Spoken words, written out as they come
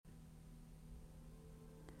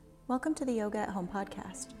Welcome to the Yoga at Home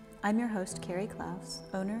podcast. I'm your host, Carrie Klaus,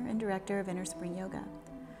 owner and director of Inner Spring Yoga.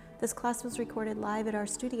 This class was recorded live at our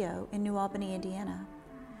studio in New Albany, Indiana.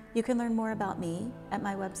 You can learn more about me at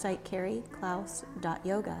my website,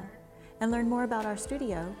 carrieklaus.yoga, and learn more about our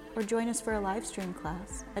studio or join us for a live stream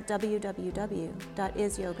class at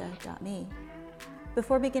www.isyoga.me.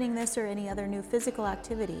 Before beginning this or any other new physical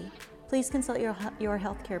activity, please consult your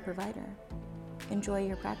healthcare provider. Enjoy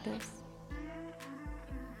your practice.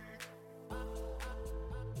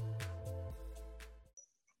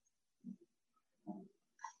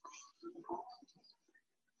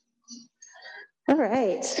 All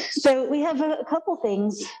right, so we have a couple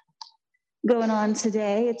things going on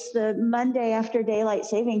today. It's the Monday after daylight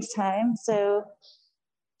savings time, so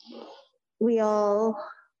we all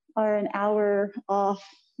are an hour off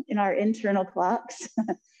in our internal clocks.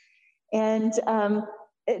 And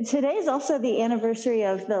today is also the anniversary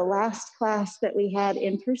of the last class that we had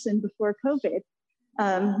in person before COVID.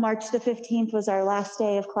 March the 15th was our last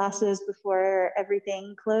day of classes before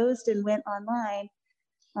everything closed and went online.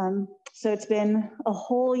 So it's been a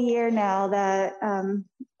whole year now that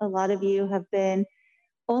a lot of you have been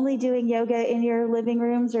only doing yoga in your living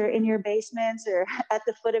rooms or in your basements or at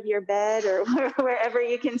the foot of your bed or wherever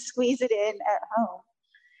you can squeeze it in at home.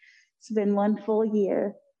 It's been one full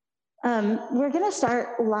year. We're going to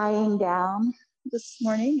start lying down this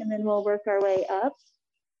morning, and then we'll work our way up.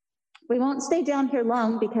 We won't stay down here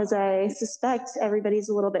long because I suspect everybody's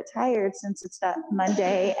a little bit tired since it's that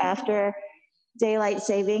Monday after daylight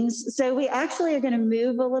savings. So we actually are going to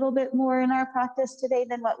move a little bit more in our practice today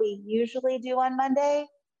than what we usually do on Monday,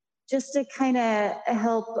 just to kind of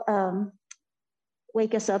help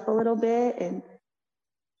wake us up a little bit and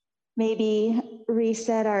maybe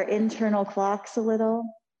reset our internal clocks a little.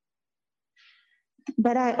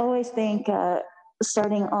 But I always think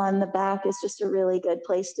starting on the back is just a really good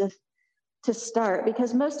place to start,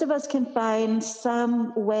 because most of us can find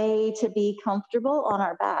some way to be comfortable on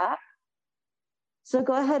our back. So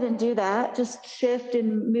go ahead and do that. Just shift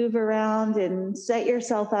and move around and set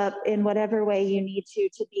yourself up in whatever way you need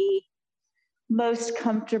to be most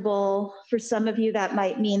comfortable. For some of you, that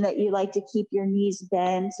might mean that you like to keep your knees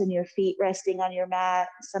bent and your feet resting on your mat.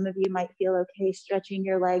 Some of you might feel okay stretching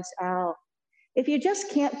your legs out. If you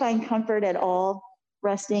just can't find comfort at all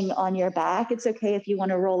resting on your back, it's okay if you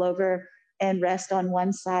want to roll over and rest on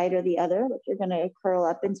one side or the other. If you're going to curl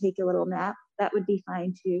up and take a little nap, that would be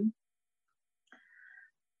fine too.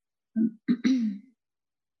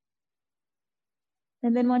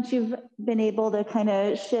 And then once you've been able to kind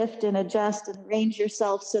of shift and adjust and arrange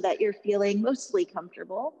yourself so that you're feeling mostly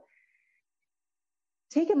comfortable,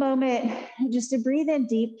 take a moment just to breathe in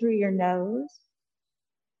deep through your nose.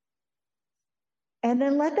 And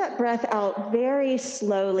then let that breath out very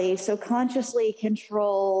slowly. So consciously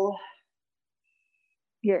control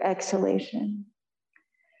your exhalation.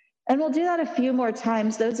 And we'll do that a few more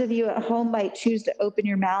times. Those of you at home might choose to open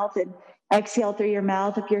your mouth and exhale through your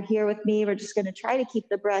mouth. If you're here with me, we're just going to try to keep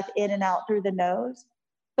the breath in and out through the nose,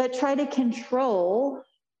 but try to control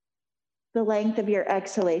the length of your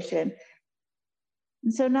exhalation.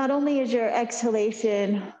 And so not only is your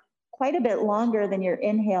exhalation quite a bit longer than your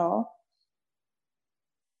inhale,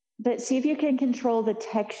 but see if you can control the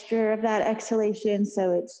texture of that exhalation.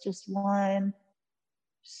 So it's just one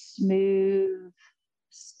smooth,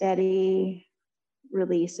 steady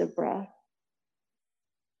release of breath.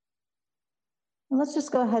 And let's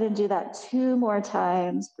just go ahead and do that 2 more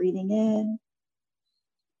times, breathing in.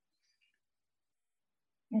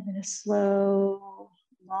 And then a slow,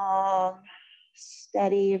 long,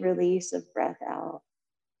 steady release of breath out.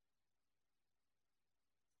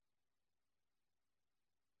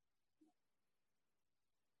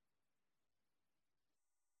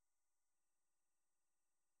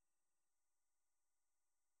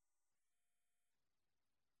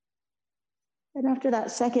 And after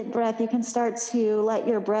that second breath, you can start to let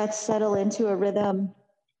your breath settle into a rhythm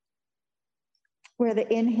where the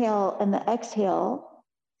inhale and the exhale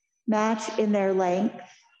match in their length,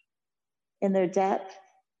 in their depth,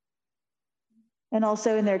 and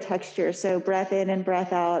also in their texture. So breath in and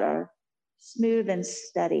breath out are smooth and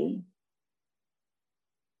steady.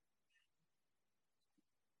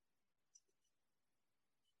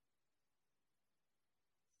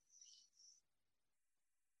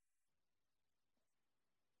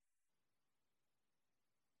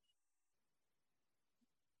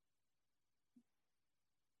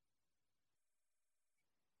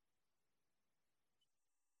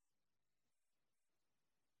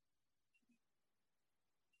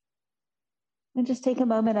 And just take a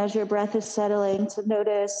moment as your breath is settling to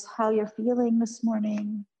notice how you're feeling this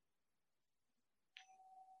morning.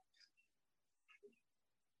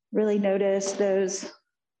 Really notice those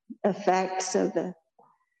effects of the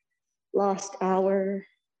lost hour.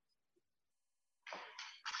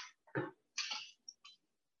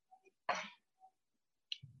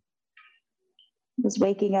 Was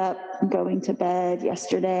waking up and going to bed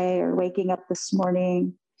yesterday or waking up this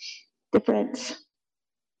morning different?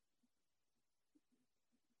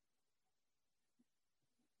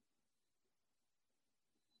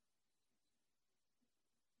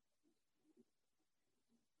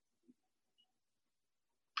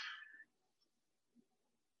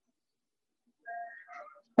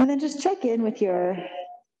 And then just check in with your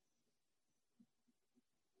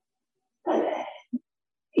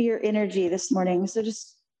energy this morning. So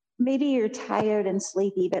just maybe you're tired and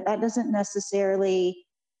sleepy, but that doesn't necessarily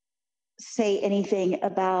say anything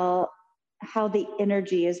about how the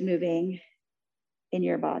energy is moving in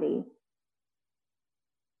your body.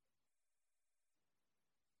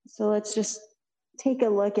 So let's just take a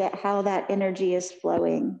look at how that energy is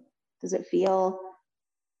flowing. Does it feel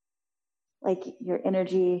like your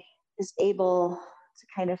energy is able to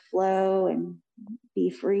kind of flow and be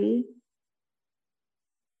free?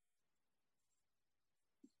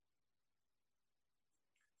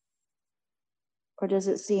 Or does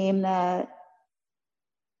it seem that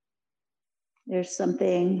there's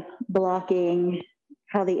something blocking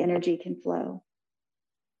how the energy can flow?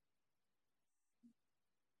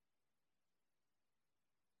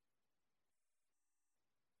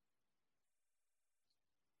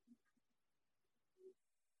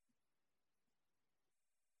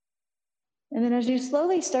 And then as you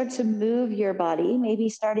slowly start to move your body, maybe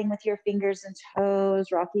starting with your fingers and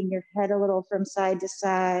toes, rocking your head a little from side to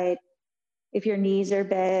side. If your knees are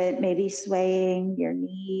bent, maybe swaying your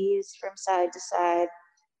knees from side to side.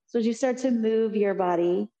 So as you start to move your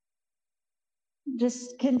body,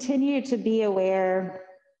 just continue to be aware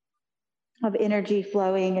of energy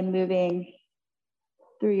flowing and moving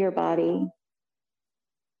through your body.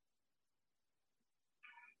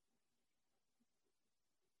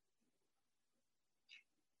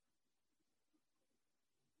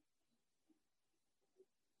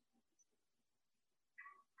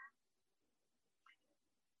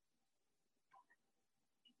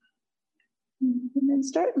 And then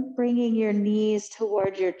start bringing your knees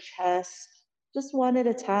towards your chest, just one at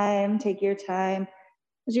a time. Take your time.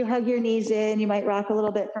 As you hug your knees in, you might rock a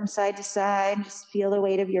little bit from side to side. Just feel the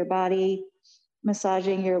weight of your body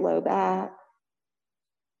massaging your low back.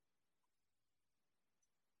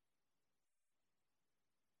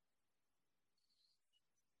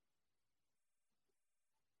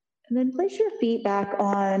 And then place your feet back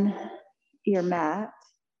on your mat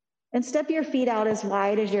and step your feet out as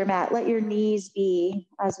wide as your mat. Let your knees be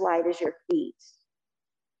as wide as your feet.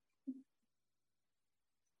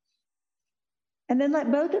 And then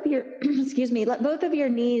let both of your, let both of your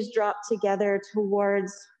knees drop together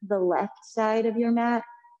towards the left side of your mat.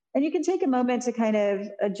 And you can take a moment to kind of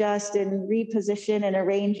adjust and reposition and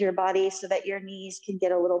arrange your body so that your knees can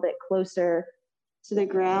get a little bit closer to the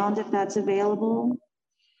ground if that's available.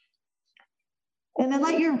 And then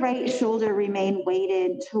let your right shoulder remain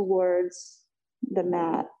weighted towards the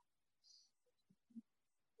mat.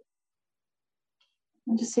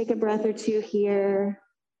 And just take a breath or two here.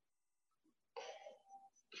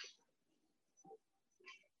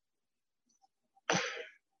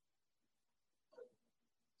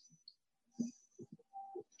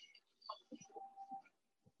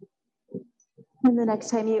 And the next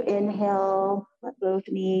time you inhale, let both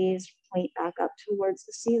knees point back up towards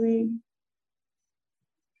the ceiling.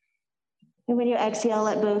 And when you exhale,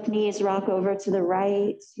 let both knees rock over to the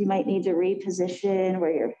right. You might need to reposition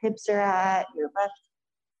where your hips are at. Your left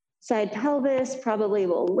side pelvis probably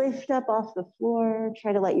will lift up off the floor.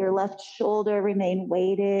 Try to let your left shoulder remain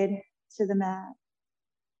weighted to the mat.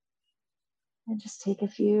 And just take a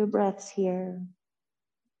few breaths here.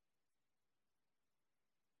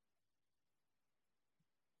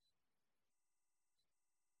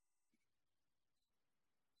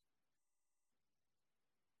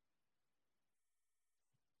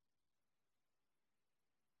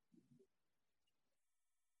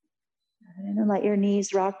 And then let your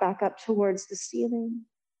knees rock back up towards the ceiling.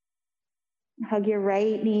 Hug your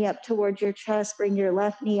right knee up towards your chest. Bring your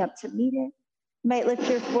left knee up to meet it. You might lift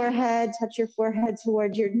your forehead, touch your forehead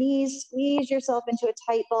towards your knees. Squeeze yourself into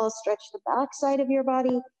a tight ball. Stretch the back side of your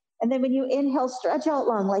body. And then when you inhale, stretch out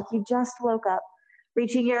long like you just woke up.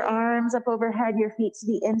 Reaching your arms up overhead, your feet to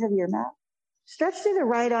the end of your mat. Stretch through the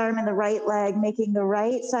right arm and the right leg, making the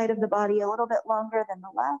right side of the body a little bit longer than the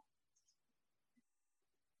left.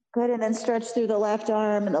 Good, and then stretch through the left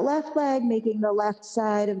arm and the left leg, making the left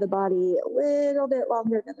side of the body a little bit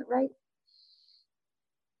longer than the right.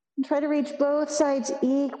 Try to reach both sides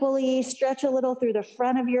equally. Stretch a little through the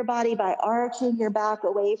front of your body by arching your back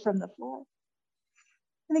away from the floor.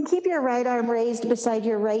 And then keep your right arm raised beside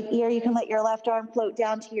your right ear. You can let your left arm float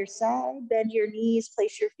down to your side. Bend your knees,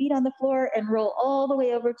 place your feet on the floor, and roll all the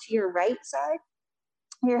way over to your right side.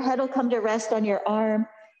 Your head will come to rest on your arm.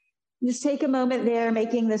 Just take a moment there,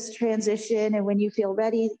 making this transition. And when you feel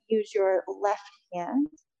ready, use your left hand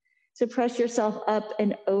to press yourself up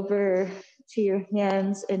and over to your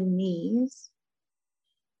hands and knees.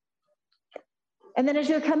 And then as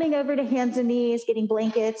you're coming over to hands and knees, getting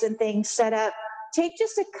blankets and things set up, take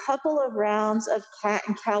just a couple of rounds of cat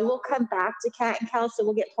and cow. We'll come back to cat and cow, so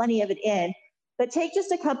we'll get plenty of it in. But take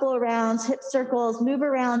just a couple of rounds, hip circles, move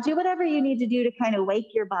around, do whatever you need to do to kind of wake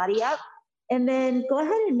your body up. And then go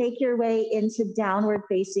ahead and make your way into downward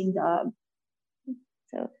facing dog.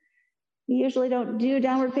 So we usually don't do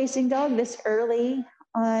downward facing dog this early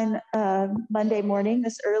on Monday morning,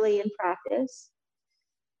 this early in practice.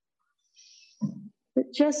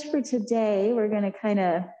 But just for today, we're going to kind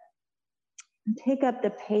of pick up the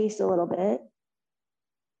pace a little bit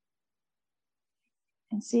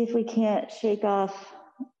and see if we can't shake off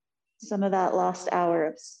some of that lost hour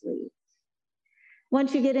of sleep.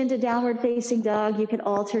 Once you get into downward facing dog, you can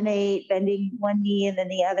alternate bending one knee and then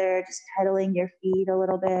the other, just pedaling your feet a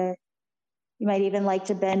little bit. You might even like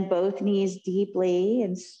to bend both knees deeply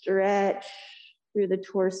and stretch through the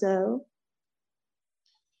torso.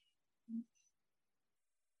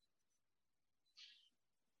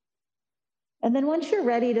 And then once you're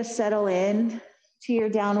ready to settle in to your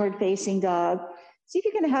downward facing dog, see if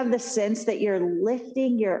you can have the sense that you're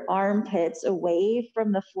lifting your armpits away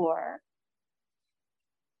from the floor.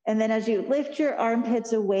 And then as you lift your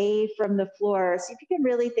armpits away from the floor, see if you can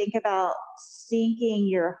really think about sinking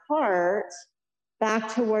your heart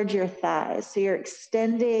back towards your thighs. So you're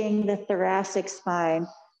extending the thoracic spine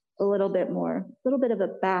a little bit more, a little bit of a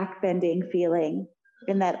back bending feeling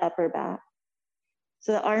in that upper back.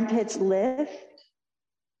 So the armpits lift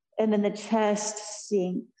and then the chest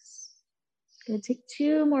sinks. Gonna take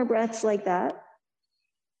 2 more breaths like that.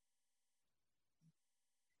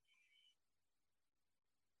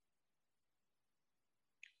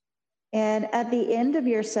 And at the end of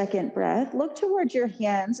your second breath, look towards your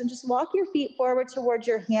hands and just walk your feet forward towards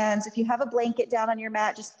your hands. If you have a blanket down on your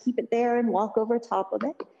mat, just keep it there and walk over top of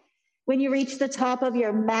it. When you reach the top of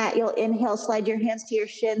your mat, you'll inhale, slide your hands to your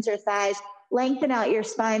shins or thighs, lengthen out your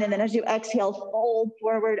spine, and then as you exhale, fold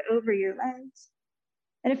forward over your legs.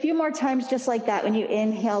 And a few more times just like that. When you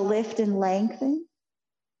inhale, lift and lengthen.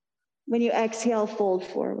 When you exhale, fold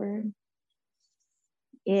forward.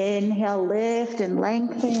 Inhale, lift and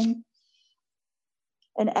lengthen.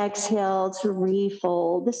 And exhale to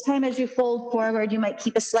refold. This time as you fold forward, you might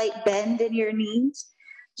keep a slight bend in your knees.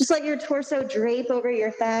 Just let your torso drape over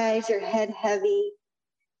your thighs, your head heavy,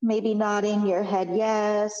 maybe nodding your head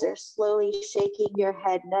yes, or slowly shaking your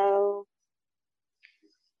head no.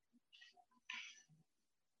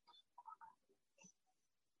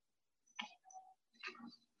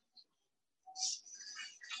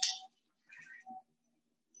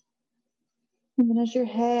 And then as your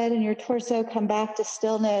head and your torso come back to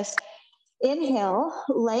stillness, inhale,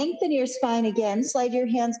 lengthen your spine again, slide your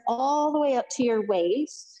hands all the way up to your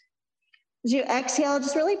waist. As you exhale,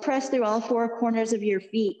 just really press through all 4 corners of your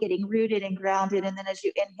feet, getting rooted and grounded. And then as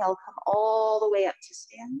you inhale, come all the way up to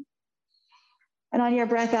stand. And on your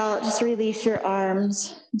breath out, just release your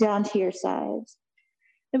arms down to your sides.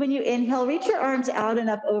 And when you inhale, reach your arms out and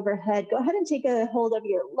up overhead. Go ahead and take a hold of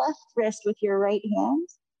your left wrist with your right hand.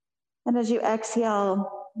 And as you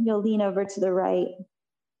exhale, you'll lean over to the right.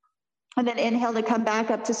 And then inhale to come back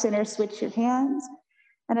up to center, switch your hands.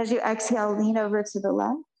 And as you exhale, lean over to the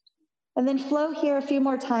left. And then flow here a few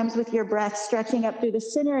more times with your breath, stretching up through the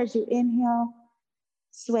center as you inhale,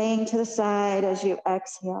 swaying to the side as you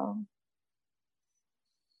exhale.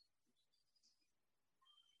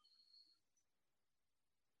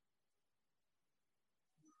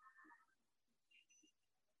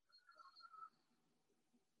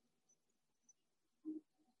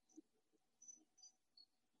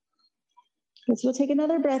 So we'll take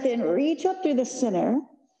another breath in, reach up through the center.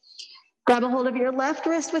 Grab a hold of your left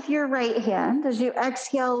wrist with your right hand. As you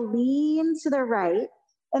exhale, lean to the right,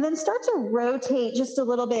 and then start to rotate just a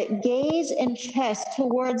little bit, gaze and chest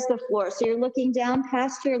towards the floor. So you're looking down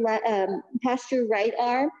past your right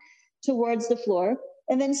arm towards the floor,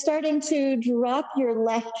 and then starting to drop your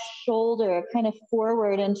left shoulder kind of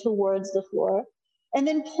forward and towards the floor. And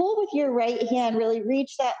then pull with your right hand, really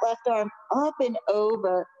reach that left arm up and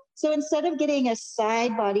over. So instead of getting a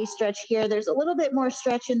side body stretch here, there's a little bit more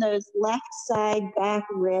stretch in those left side back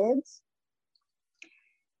ribs.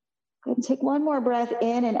 Go ahead and take one more breath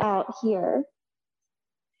in and out here.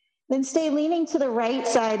 Then stay leaning to the right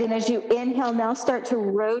side, and as you inhale, now start to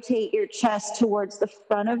rotate your chest towards the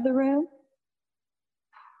front of the room.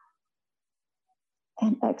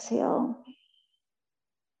 And exhale.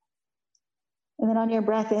 And then on your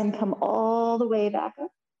breath in, come all the way back up.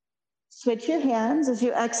 Switch your hands. As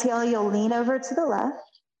you exhale, you'll lean over to the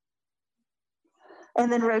left.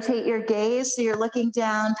 And then rotate your gaze so you're looking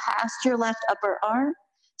down past your left upper arm.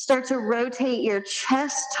 Start to rotate your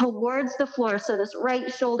chest towards the floor so this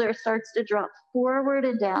right shoulder starts to drop forward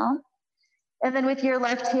and down. And then with your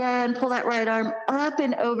left hand, pull that right arm up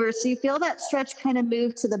and over so you feel that stretch kind of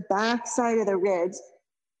move to the back side of the ribs.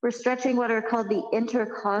 We're stretching what are called the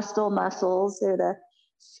intercostal muscles. They're the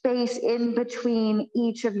space in between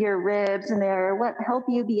each of your ribs, and they're what help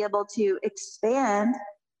you be able to expand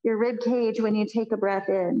your rib cage when you take a breath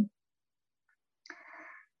in.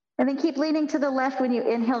 And then keep leaning to the left when you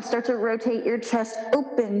inhale. Start to rotate your chest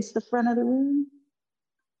open to the front of the room.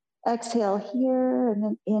 Exhale here, and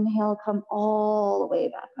then inhale, come all the way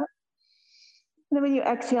back up. And then when you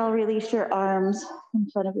exhale, release your arms in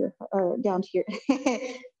front of your, or down to your,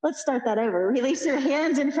 let's start that over. Release your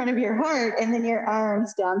hands in front of your heart and then your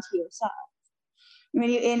arms down to your sides. And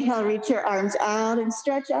when you inhale, reach your arms out and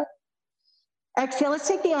stretch up. Exhale, let's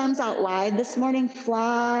take the arms out wide. This morning,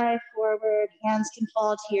 fly forward. Hands can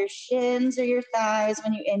fall to your shins or your thighs.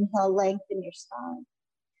 When you inhale, lengthen your spine.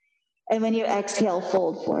 And when you exhale,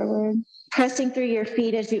 fold forward. Pressing through your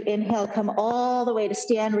feet as you inhale, come all the way to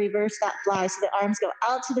stand, reverse that fly so the arms go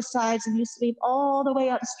out to the sides and you sweep all the way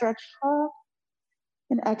up, stretch up.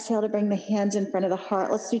 And exhale to bring the hands in front of the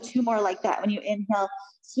heart. Let's do two more like that. When you inhale,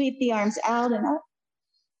 sweep the arms out and up.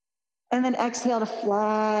 And then exhale to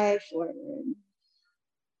fly forward.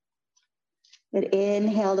 But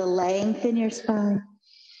inhale to lengthen your spine.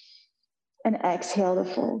 And exhale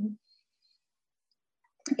to fold.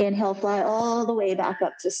 Inhale, fly all the way back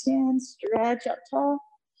up to stand, stretch up tall.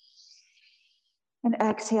 And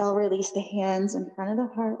exhale, release the hands in front of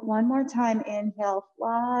the heart. One more time, inhale,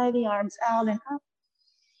 fly the arms out and up.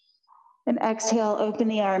 And exhale, open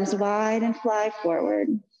the arms wide and fly forward.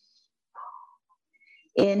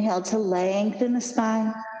 Inhale to lengthen the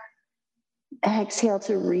spine. Exhale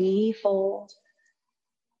to refold.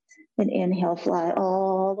 And inhale, fly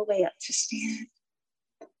all the way up to stand.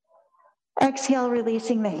 Exhale,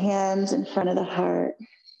 releasing the hands in front of the heart.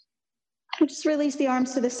 Just release the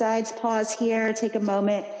arms to the sides. Pause here. Take a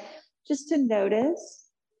moment just to notice.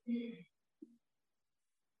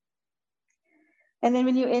 And then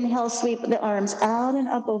when you inhale, sweep the arms out and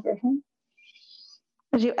up overhead.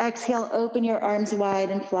 As you exhale, open your arms wide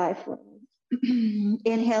and fly forward.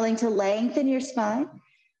 Inhaling to lengthen your spine.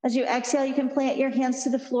 As you exhale, you can plant your hands to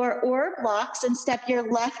the floor or blocks and step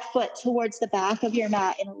your left foot towards the back of your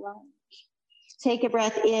mat in a lunge. Take a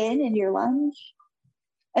breath in your lunge.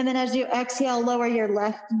 And then as you exhale, lower your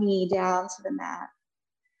left knee down to the mat.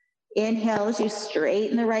 Inhale as you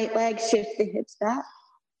straighten the right leg, shift the hips back.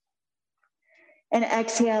 And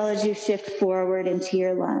exhale as you shift forward into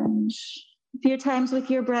your lunge. A few times with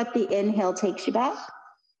your breath, the inhale takes you back.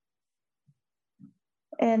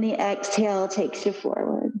 And the exhale takes you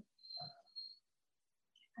forward.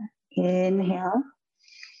 Inhale.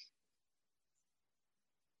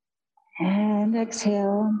 And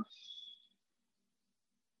exhale.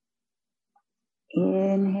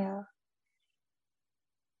 Inhale.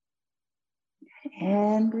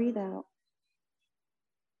 And breathe out.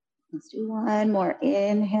 Let's do one more.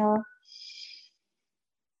 Inhale.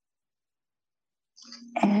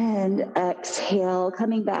 And exhale.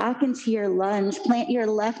 Coming back into your lunge, plant your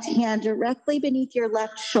left hand directly beneath your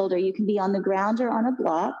left shoulder. You can be on the ground or on a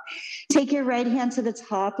block. Take your right hand to the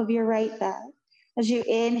top of your right thigh. As you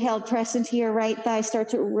inhale, press into your right thigh. Start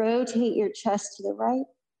to rotate your chest to the right.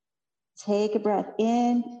 Take a breath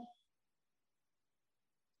in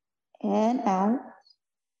and out.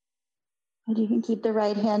 And you can keep the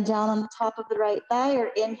right hand down on the top of the right thigh, or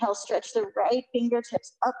inhale, stretch the right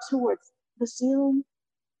fingertips up towards the ceiling.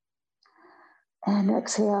 And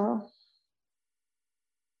exhale.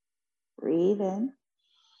 Breathe in.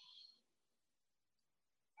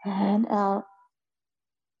 And out.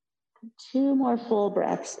 Two more full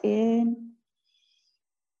breaths in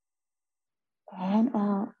and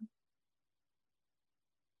out.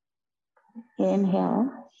 Inhale.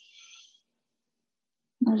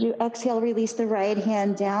 As you exhale, release the right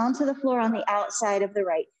hand down to the floor on the outside of the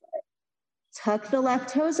right foot. Tuck the left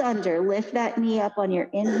toes under. Lift that knee up on your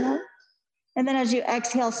inhale. And then as you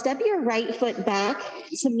exhale, step your right foot back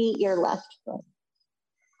to meet your left foot.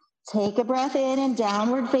 Take a breath in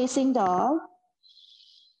downward facing dog.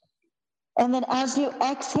 And then as you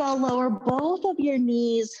exhale, lower both of your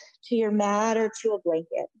knees to your mat or to a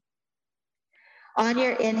blanket. On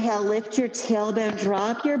your inhale, lift your tailbone,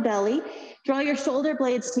 drop your belly, draw your shoulder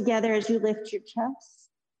blades together as you lift your chest.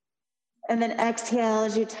 And then exhale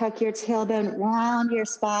as you tuck your tailbone round your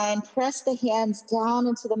spine, press the hands down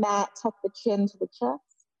into the mat, tuck the chin to the chest.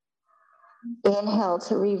 Inhale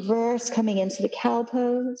to reverse, coming into the cow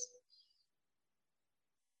pose.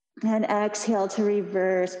 And exhale to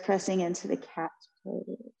reverse, pressing into the cat pose.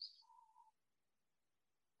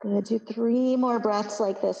 Good. Do 3 more breaths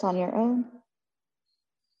like this on your own.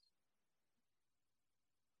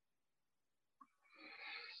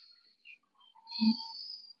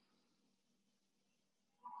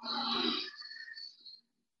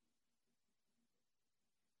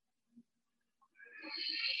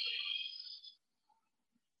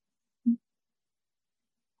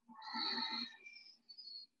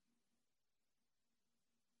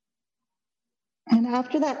 And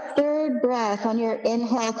after that 3rd breath, on your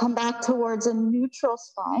inhale, come back towards a neutral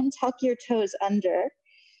spine. Tuck your toes under.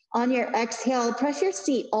 On your exhale, press your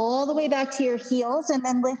seat all the way back to your heels and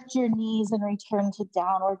then lift your knees and return to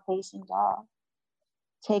downward facing dog.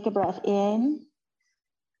 Take a breath in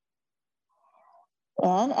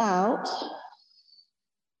and out.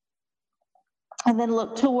 And then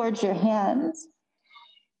look towards your hands.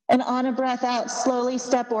 And on a breath out, slowly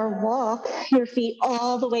step or walk your feet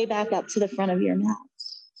all the way back up to the front of your mat.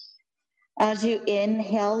 As you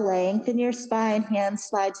inhale, lengthen your spine, hands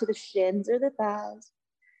slide to the shins or the thighs.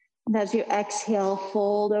 And as you exhale,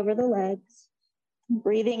 fold over the legs.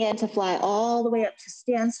 Breathing in to fly all the way up to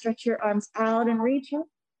stand, stretch your arms out and reach up.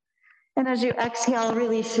 And as you exhale,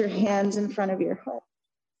 release your hands in front of your heart.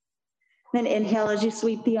 Then inhale as you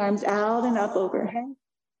sweep the arms out and up overhead.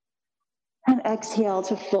 And exhale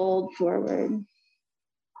to fold forward.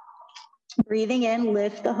 Breathing in,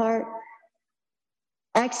 lift the heart.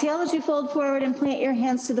 Exhale as you fold forward and plant your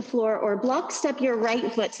hands to the floor or block step your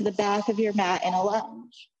right foot to the back of your mat in a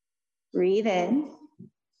lunge. Breathe in.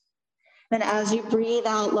 Then as you breathe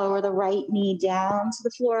out, lower the right knee down to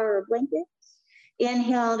the floor or a blanket.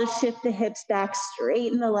 Inhale to shift the hips back,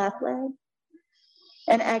 straighten the left leg.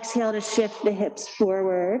 And exhale to shift the hips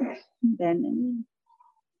forward, bend the knee.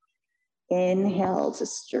 Inhale to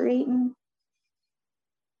straighten.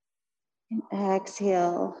 And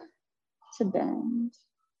exhale to bend.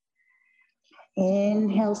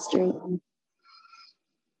 Inhale, straighten.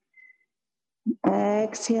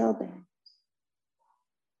 Exhale, bend.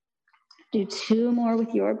 Do 2 more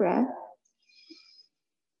with your breath.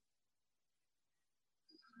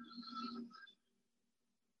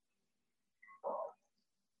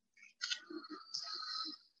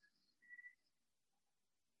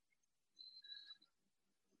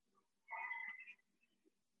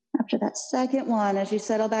 After that second one, as you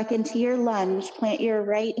settle back into your lunge, plant your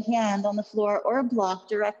right hand on the floor or a block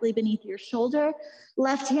directly beneath your shoulder.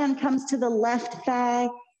 Left hand comes to the left thigh.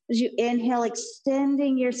 As you inhale,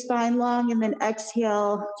 extending your spine long, and then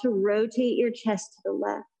exhale to rotate your chest to the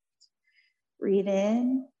left. Breathe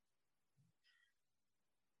in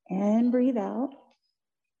and breathe out.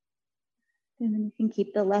 And then you can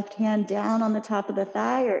keep the left hand down on the top of the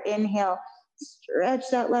thigh, or inhale, stretch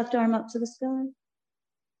that left arm up to the sky.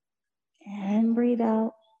 And breathe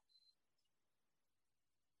out.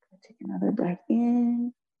 Take another breath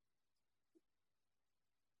in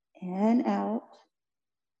and out.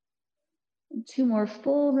 And 2 more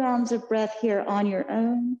full rounds of breath here on your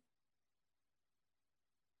own.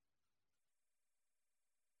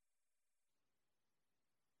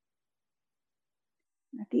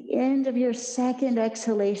 At the end of your second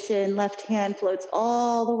exhalation, left hand floats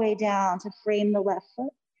all the way down to frame the left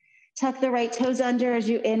foot. Tuck the right toes under as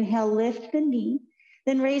you inhale, lift the knee.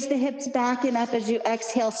 Then raise the hips back and up as you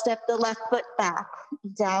exhale, step the left foot back,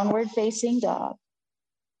 downward facing dog.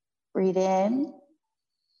 Breathe in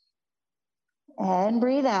and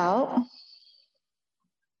breathe out.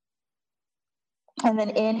 And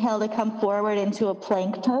then inhale to come forward into a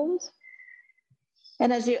plank pose.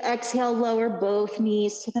 And as you exhale, lower both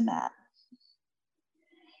knees to the mat.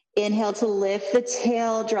 Inhale to lift the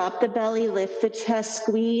tail, drop the belly, lift the chest,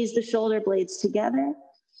 squeeze the shoulder blades together.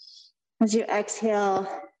 As you exhale,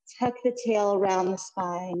 tuck the tail around the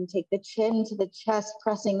spine, take the chin to the chest,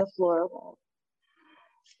 pressing the floor wall.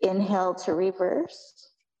 Inhale to reverse.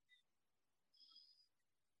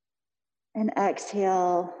 And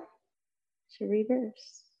exhale to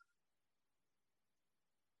reverse.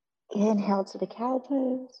 Inhale to the cow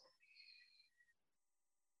pose.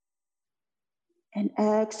 And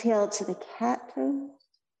exhale to the cat pose.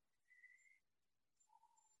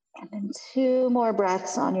 And then 2 more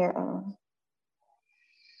breaths on your own.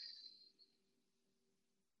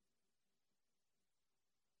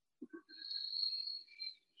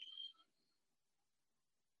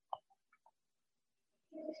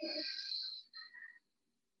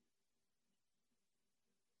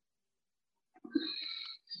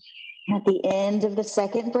 At the end of the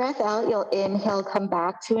second breath out, you'll inhale, come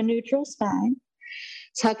back to a neutral spine.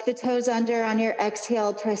 Tuck the toes under. On your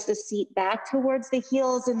exhale, press the seat back towards the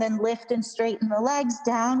heels and then lift and straighten the legs,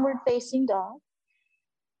 downward facing dog.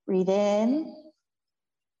 Breathe in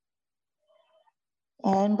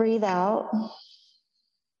and breathe out.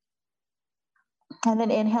 And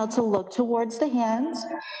then inhale to look towards the hands.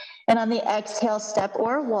 And on the exhale, step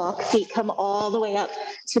or walk, feet come all the way up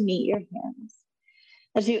to meet your hands.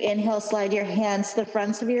 As you inhale, slide your hands to the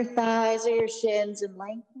fronts of your thighs or your shins and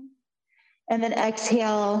lengthen. And then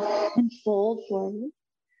exhale and fold forward.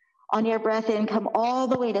 On your breath in, come all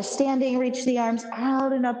the way to standing, reach the arms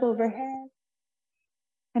out and up overhead.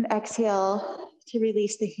 And exhale to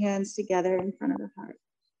release the hands together in front of the heart.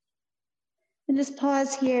 And just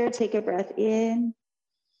pause here, take a breath in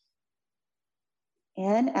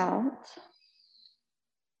and out.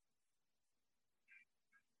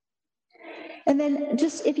 And then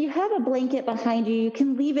just if you have a blanket behind you, you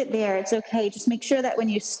can leave it there. It's okay. Just make sure that when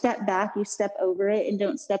you step back, you step over it and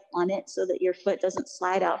don't step on it so that your foot doesn't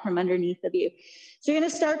slide out from underneath of you. So you're going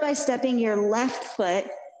to start by stepping your left foot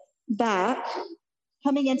back,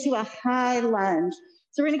 coming into a high lunge.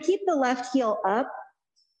 So we're going to keep the left heel up.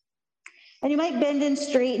 And you might bend and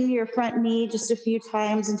straighten your front knee just a few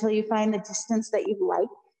times until you find the distance that you like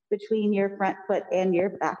between your front foot and your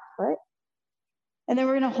back foot. And then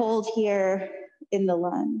we're going to hold here in the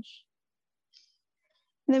lunge.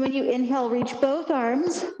 And then when you inhale, reach both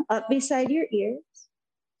arms up beside your ears.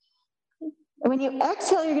 And when you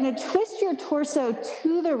exhale, you're going to twist your torso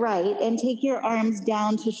to the right and take your arms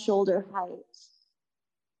down to shoulder height.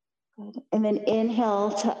 Good. And then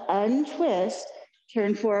inhale to untwist,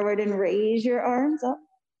 turn forward and raise your arms up.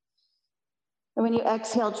 And when you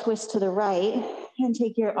exhale, twist to the right and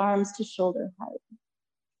take your arms to shoulder height.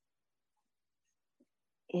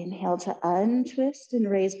 Inhale to untwist and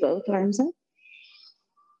raise both arms up.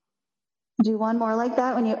 Do one more like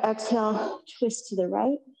that. When you exhale, twist to the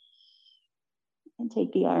right and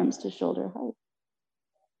take the arms to shoulder height.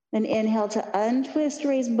 Then inhale to untwist,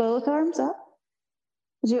 raise both arms up.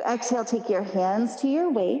 As you exhale, take your hands to your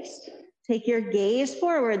waist. Take your gaze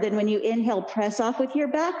forward. Then when you inhale, press off with your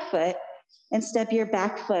back foot and step your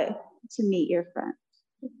back foot to meet your front.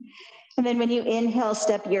 And then when you inhale,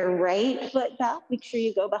 step your right foot back. Make sure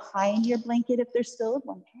you go behind your blanket if there's still a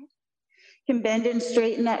blanket. You can bend and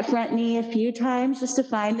straighten that front knee a few times just to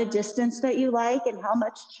find the distance that you like and how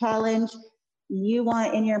much challenge you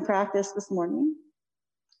want in your practice this morning.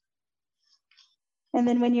 And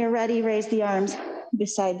then when you're ready, raise the arms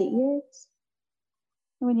beside the ears.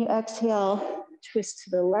 And when you exhale, twist to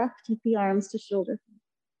the left, take the arms to shoulder.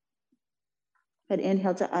 But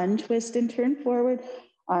inhale to untwist and turn forward.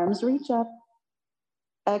 Arms reach up.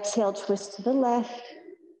 Exhale, twist to the left.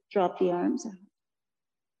 Drop the arms out.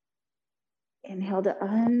 Inhale to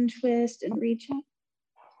untwist and reach up.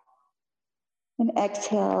 And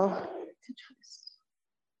exhale to twist.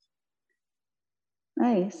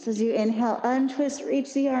 Nice. As you inhale, untwist,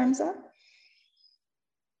 reach the arms up.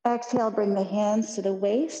 Exhale, bring the hands to the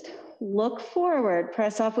waist. Look forward.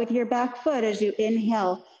 Press off with your back foot as you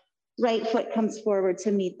inhale. Right foot comes forward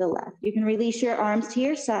to meet the left. You can release your arms to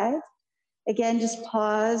your sides. Again, just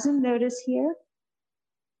pause and notice here.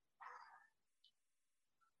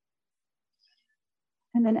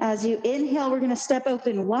 And then as you inhale, we're going to step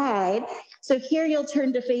open wide. So here you'll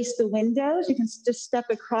turn to face the windows. You can just step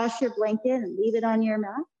across your blanket and leave it on your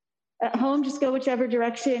mat. At home, just go whichever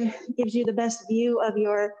direction gives you the best view of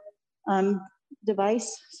your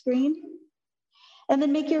device screen. And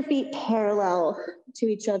then make your feet parallel to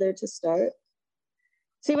each other to start.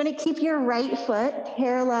 So you want to keep your right foot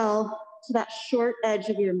parallel to that short edge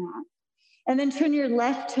of your mat. And then turn your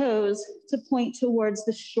left toes to point towards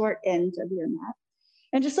the short end of your mat.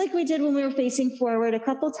 And just like we did when we were facing forward, a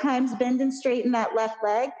couple times bend and straighten that left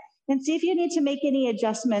leg and see if you need to make any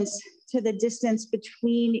adjustments to the distance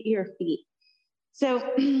between your feet.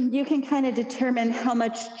 So you can kind of determine how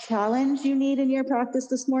much challenge you need in your practice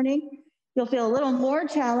this morning. You'll feel a little more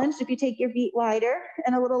challenged if you take your feet wider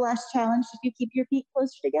and a little less challenged if you keep your feet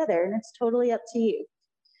closer together, and it's totally up to you.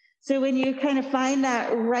 So when you kind of find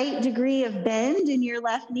that right degree of bend in your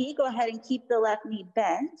left knee, go ahead and keep the left knee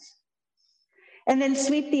bent. And then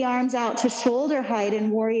sweep the arms out to shoulder height in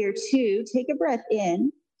Warrior Two. Take a breath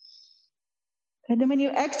in. And then when you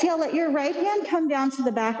exhale, let your right hand come down to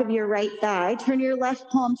the back of your right thigh. Turn your left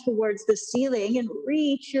palm towards the ceiling and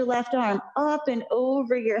reach your left arm up and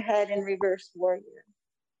over your head in Reverse Warrior.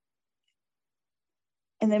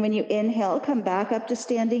 And then when you inhale, come back up to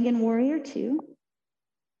standing in Warrior Two.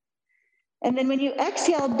 And then when you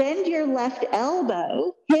exhale, bend your left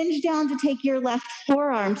elbow, hinge down to take your left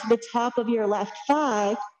forearm to the top of your left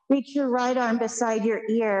thigh, reach your right arm beside your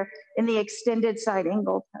ear in the extended side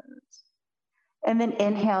angle pose. And then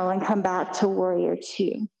inhale and come back to warrior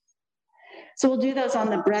two. So we'll do those on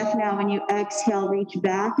the breath now. When you exhale, reach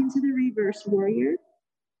back into the reverse warrior.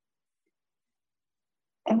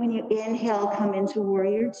 And when you inhale, come into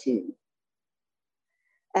warrior two.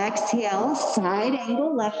 Exhale, side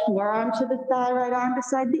angle, left forearm to the thigh, right arm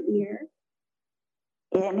beside the ear.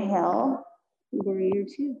 Inhale, warrior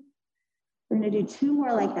two. We're going to do two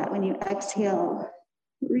more like that. When you exhale,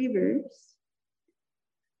 reverse.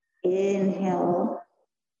 Inhale,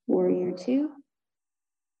 warrior two.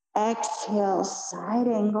 Exhale, side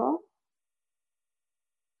angle.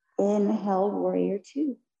 Inhale, warrior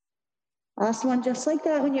two. Last one, just like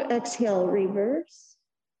that. When you exhale, reverse.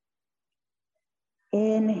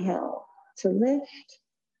 Inhale to lift.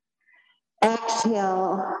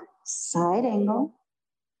 Exhale, side angle.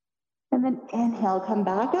 And then inhale, come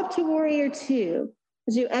back up to warrior two.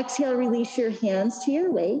 As you exhale, release your hands to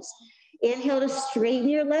your waist. Inhale to straighten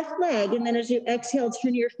your left leg. And then as you exhale,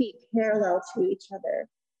 turn your feet parallel to each other.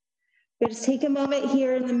 Just take a moment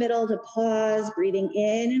here in the middle to pause, breathing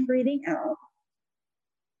in and breathing out.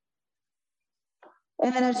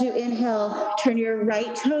 And then as you inhale, turn your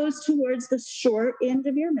right toes towards the short end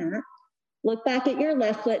of your mat. Look back at your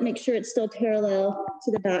left foot, make sure it's still parallel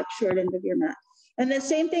to the back short end of your mat. And the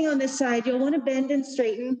same thing on this side, you'll want to bend and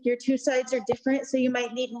straighten. Your two sides are different, so you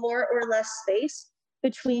might need more or less space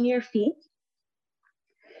between your feet.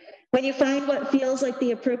 When you find what feels like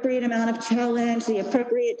the appropriate amount of challenge, the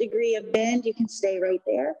appropriate degree of bend, you can stay right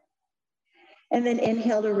there. And then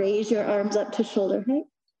inhale to raise your arms up to shoulder height.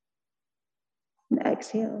 And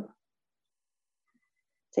exhale.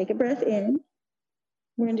 Take a breath in.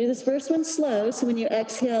 We're going to do this first one slow. So when you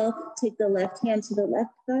exhale, take the left hand to the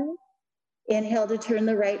left thigh. Inhale to turn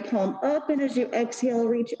the right palm up. And as you exhale,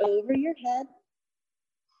 reach over your head.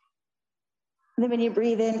 And then when you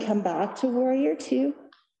breathe in, come back to warrior two.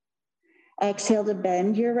 Exhale to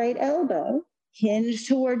bend your right elbow. Hinge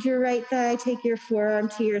towards your right thigh. Take your forearm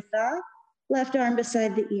to your thigh. Left arm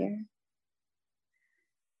beside the ear.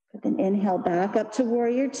 But then inhale back up to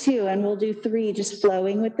warrior two. And we'll do three, just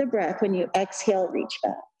flowing with the breath. When you exhale, reach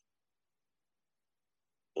back.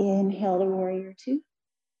 Inhale to warrior two.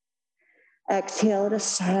 Exhale to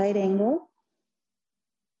side angle.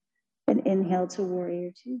 And inhale to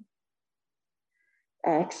warrior two.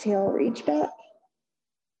 Exhale, reach back.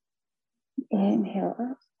 Inhale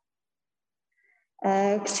up.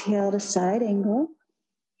 Exhale to side angle.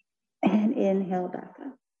 And inhale back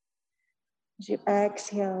up. As you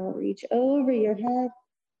exhale, reach over your head.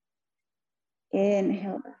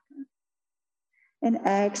 Inhale back up. And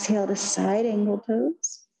exhale to side angle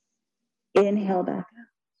pose. Inhale back up.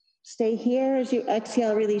 Stay here. As you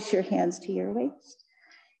exhale, release your hands to your waist.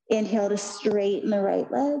 Inhale to straighten the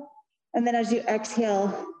right leg. And then as you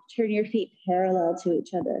exhale, turn your feet parallel to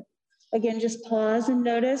each other. Again, just pause and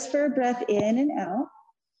notice for a breath in and out.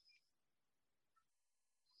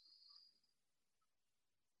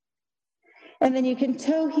 And then you can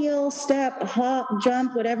toe, heel, step, hop,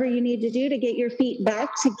 jump, whatever you need to do to get your feet back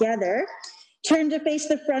together. Turn to face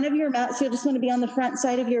the front of your mat. So you just want to be on the front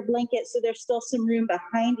side of your blanket so there's still some room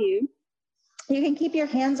behind you. You can keep your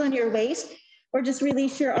hands on your waist or just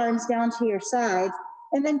release your arms down to your sides.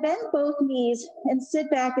 And then bend both knees and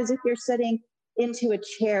sit back as if you're sitting into a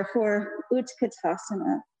chair for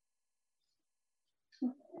Utkatasana.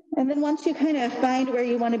 And then once you kind of find where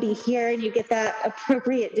you want to be here and you get that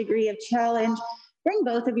appropriate degree of challenge, bring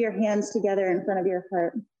both of your hands together in front of your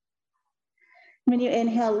heart. When you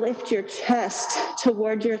inhale, lift your chest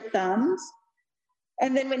toward your thumbs.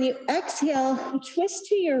 And then when you exhale, twist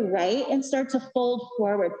to your right and start to fold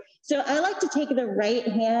forward. So I like to take the right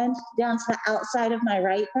hand down to the outside of my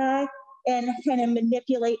right thigh and kind of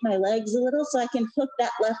manipulate my legs a little so I can hook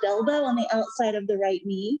that left elbow on the outside of the right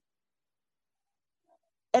knee.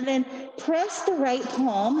 And then press the right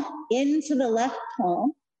palm into the left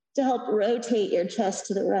palm to help rotate your chest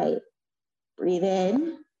to the right. Breathe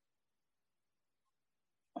in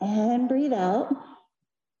and breathe out.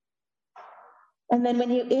 And then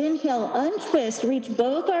when you inhale, untwist, reach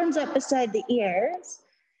both arms up beside the ears.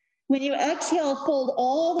 When you exhale, fold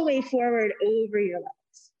all the way forward over your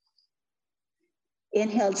legs.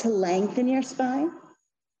 Inhale to lengthen your spine.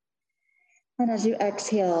 And as you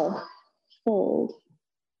exhale, fold.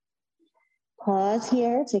 Pause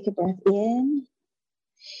here, take a breath in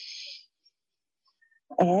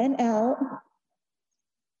and out.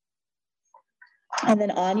 And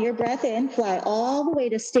then on your breath in, fly all the way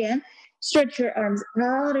to stand. Stretch your arms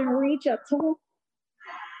out and reach up tall.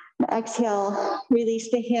 Exhale, release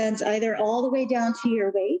the hands either all the way down to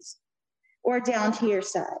your waist or down to your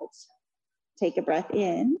sides. Take a breath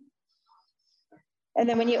in. And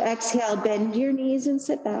then when you exhale, bend your knees and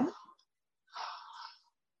sit back.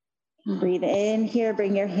 Breathe in here,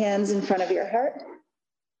 bring your hands in front of your heart.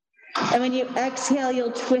 And when you exhale,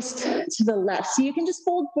 you'll twist to the left. So you can just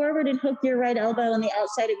fold forward and hook your right elbow on the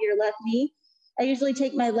outside of your left knee. I usually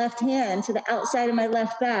take my left hand to the outside of my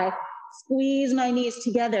left back, squeeze my knees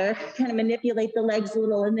together, kind of manipulate the legs a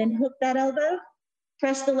little, and then hook that elbow.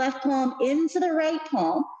 Press the left palm into the right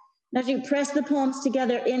palm. And as you press the palms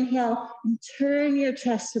together, inhale and turn your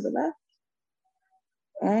chest to the left.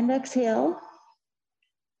 And exhale.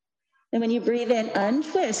 And when you breathe in,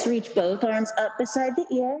 untwist, reach both arms up beside the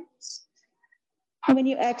ears. And when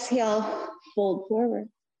you exhale, fold forward.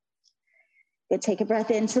 Good, take a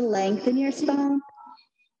breath in to lengthen your spine.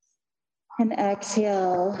 And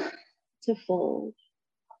exhale to fold.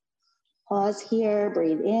 Pause here,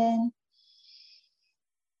 breathe in.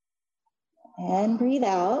 And breathe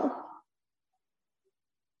out.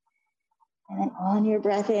 And then on your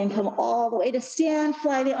breath in, come all the way to stand,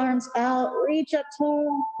 fly the arms out, reach up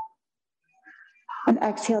tall. And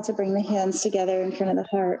exhale to bring the hands together in front of the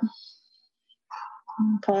heart.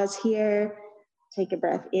 Pause here, take a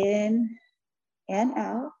breath in and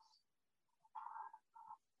out.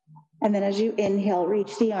 And then as you inhale,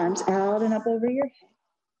 reach the arms out and up over your head.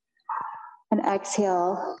 And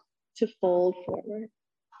exhale to fold forward.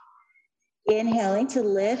 Inhaling to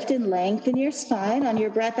lift and lengthen your spine. On your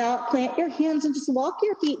breath out, plant your hands and just walk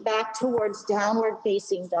your feet back towards downward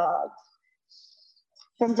facing dog.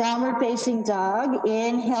 From downward facing dog,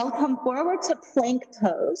 inhale, come forward to plank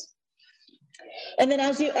pose. And then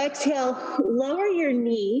as you exhale, lower your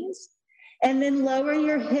knees, and then lower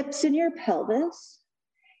your hips and your pelvis,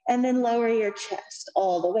 and then lower your chest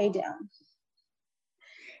all the way down.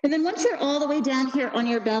 And then once you're all the way down here on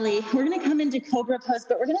your belly, we're gonna come into cobra pose,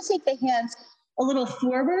 but we're gonna take the hands a little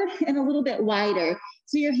forward and a little bit wider.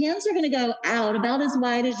 So your hands are gonna go out about as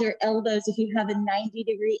wide as your elbows if you have a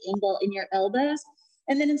 90-degree angle in your elbows.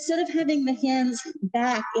 And then instead of having the hands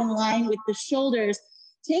back in line with the shoulders,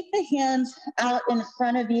 take the hands out in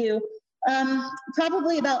front of you,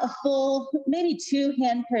 probably about a full, maybe 2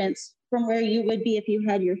 handprints from where you would be if you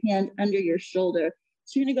had your hand under your shoulder.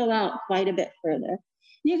 So you're gonna go out quite a bit further.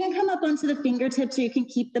 You can come up onto the fingertips, or you can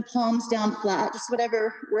keep the palms down flat, just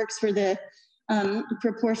whatever works for the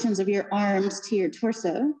proportions of your arms to your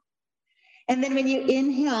torso. And then when you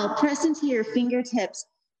inhale, press into your fingertips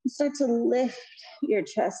and start to lift your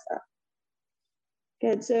chest up.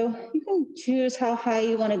 Good, so you can choose how high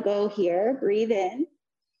you want to go here. Breathe in. And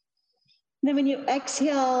then when you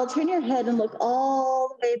exhale, turn your head and look all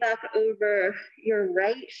the way back over your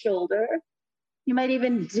right shoulder. You might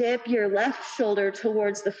even dip your left shoulder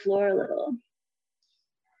towards the floor a little.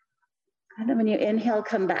 And then when you inhale,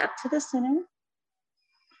 come back to the center.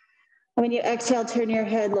 And when you exhale, turn your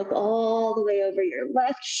head, look all the way over your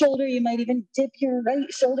left shoulder. You might even dip your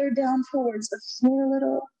right shoulder down towards the floor a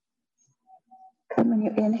little. And when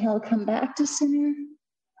you inhale, come back to center.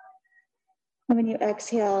 And when you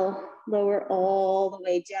exhale, lower all the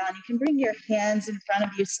way down. You can bring your hands in front of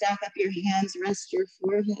you, stack up your hands, rest your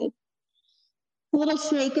forehead. A little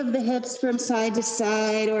shake of the hips from side to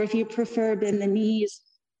side, or if you prefer, bend the knees.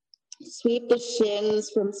 Sweep the shins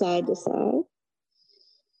from side to side.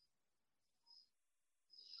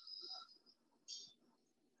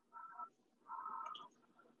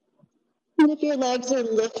 And if your legs are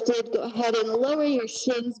lifted, go ahead and lower your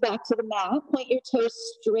shins back to the mat. Point your toes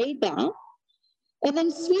straight back. And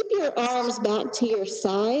then sweep your arms back to your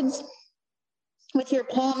sides with your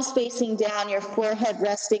palms facing down, your forehead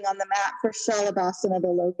resting on the mat for Shalabhasana, the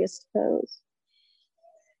locust pose.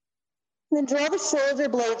 And then draw the shoulder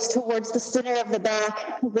blades towards the center of the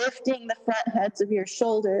back, lifting the front heads of your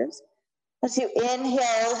shoulders. As you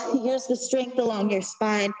inhale, use the strength along your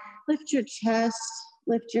spine. Lift your chest,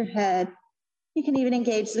 lift your head. You can even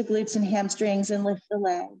engage the glutes and hamstrings and lift the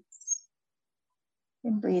legs.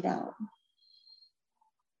 And breathe out.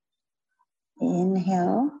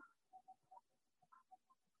 Inhale.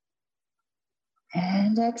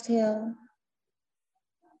 And exhale.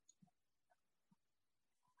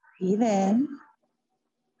 Breathe in.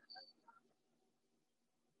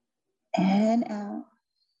 And out.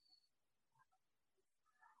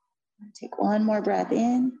 Take one more breath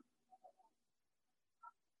in.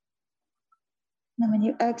 And when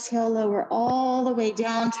you exhale, lower all the way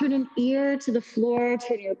down. Turn an ear to the floor.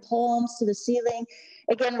 Turn your palms to the ceiling.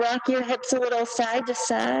 Again, rock your hips a little side to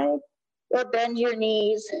side. or bend your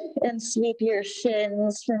knees and sweep your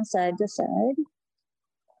shins from side to side.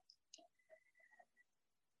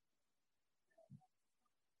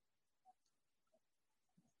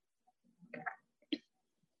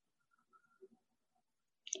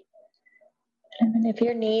 And then if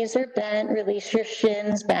your knees are bent, release your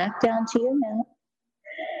shins back down to your mat.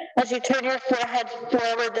 As you turn your forehead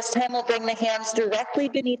forward, this time we'll bring the hands directly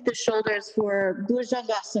beneath the shoulders for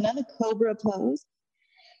Bhujangasana, the cobra pose.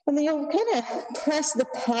 And then you'll kind of press the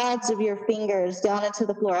pads of your fingers down into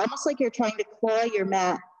the floor, almost like you're trying to claw your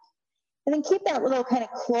mat. And then keep that little kind of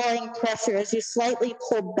clawing pressure as you slightly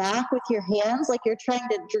pull back with your hands, like you're trying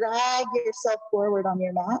to drag yourself forward on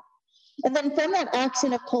your mat. And then from that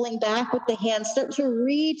action of pulling back with the hands, start to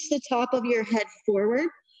reach the top of your head forward,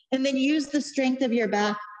 and then use the strength of your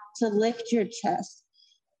back to lift your chest.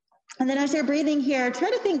 And then as you're breathing here,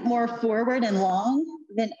 try to think more forward and long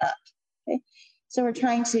than up. Okay? So we're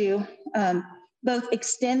trying to both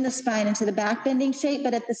extend the spine into the back bending shape,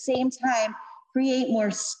 but at the same time, create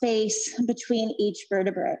more space between each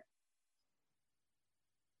vertebrae.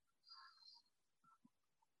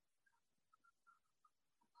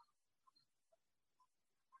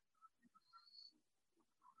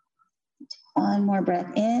 One more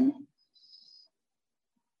breath in.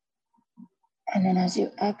 And then as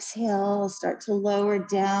you exhale, start to lower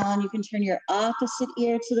down. You can turn your opposite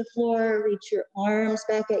ear to the floor, reach your arms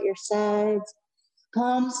back at your sides,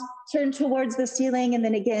 palms turn towards the ceiling, and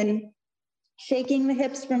then again, shaking the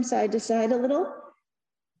hips from side to side a little,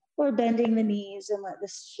 or bending the knees and let the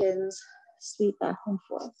shins sweep back and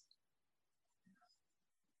forth.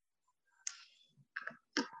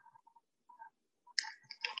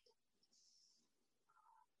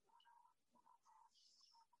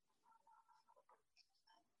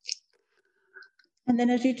 And then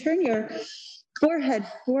as you turn your forehead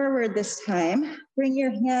forward this time, bring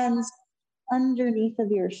your hands underneath of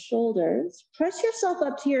your shoulders. Press yourself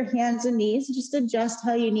up to your hands and knees. Just adjust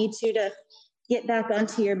how you need to get back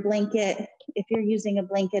onto your blanket if you're using a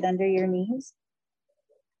blanket under your knees.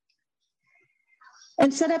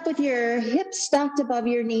 And set up with your hips stacked above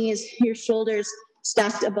your knees, your shoulders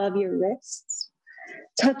stacked above your wrists.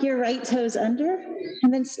 Tuck your right toes under,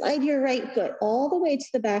 and then slide your right foot all the way to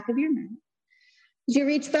the back of your mat. As you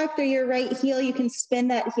reach back through your right heel, you can spin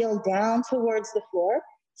that heel down towards the floor.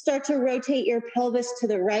 Start to rotate your pelvis to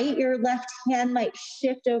the right. Your left hand might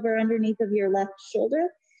shift over underneath of your left shoulder.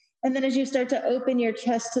 And then as you start to open your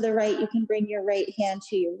chest to the right, you can bring your right hand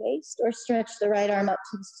to your waist or stretch the right arm up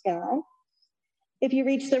to the sky. If you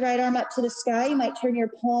reach the right arm up to the sky, you might turn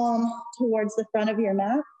your palm towards the front of your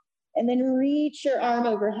mat and then reach your arm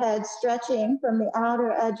overhead, stretching from the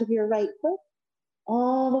outer edge of your right foot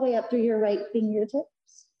all the way up through your right fingertips.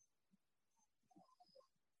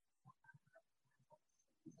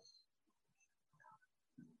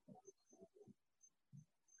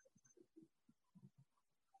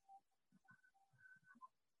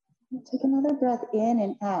 Take another breath in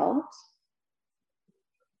and out.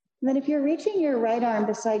 And then if you're reaching your right arm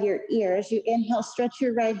beside your ear, as you inhale, stretch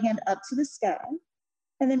your right hand up to the sky,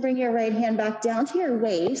 and then bring your right hand back down to your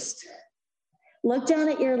waist. Look down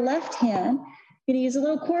at your left hand. You're gonna use a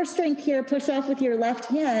little core strength here, push off with your left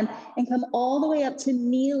hand, and come all the way up to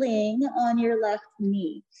kneeling on your left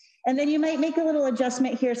knee. And then you might make a little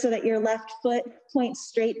adjustment here so that your left foot points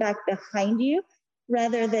straight back behind you,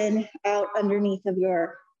 rather than out underneath of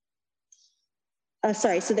your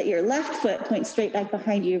so that your left foot points straight back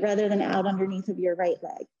behind you rather than out underneath of your right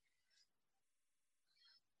leg.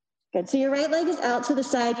 Good, so your right leg is out to the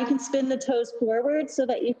side. You can spin the toes forward so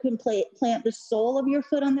that you can plant the sole of your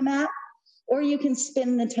foot on the mat, or you can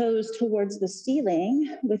spin the toes towards the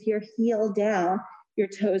ceiling with your heel down, your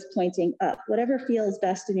toes pointing up, whatever feels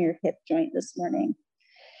best in your hip joint this morning.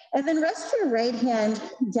 And then rest your right hand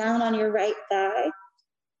down on your right thigh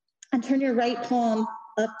and turn your right palm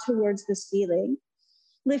up towards the ceiling.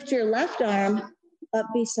 Lift your left arm up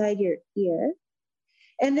beside your ear.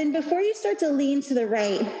 And then before you start to lean to the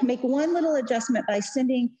right, make one little adjustment by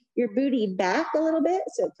sending your booty back a little bit.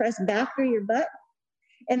 So press back through your butt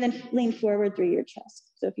and then lean forward through your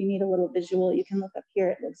chest. So if you need a little visual, you can look up here.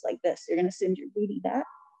 It looks like this. You're gonna send your booty back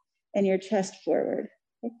and your chest forward.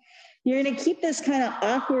 Okay? You're gonna keep this kind of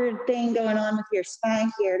awkward thing going on with your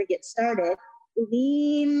spine here to get started.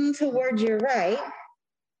 Lean towards your right.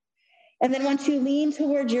 And then once you lean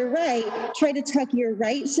towards your right, try to tuck your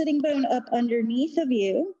right sitting bone up underneath of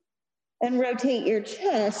you and rotate your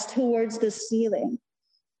chest towards the ceiling.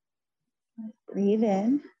 Breathe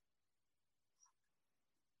in.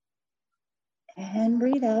 And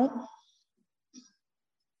breathe out.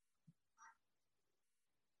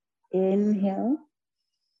 Inhale.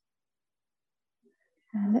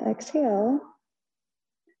 And exhale.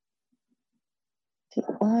 Take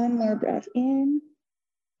one more breath in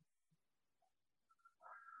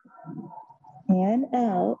and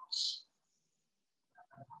out.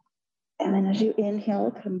 And then as you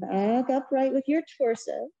inhale, come back upright with your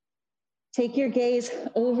torso. Take your gaze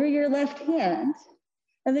over your left hand.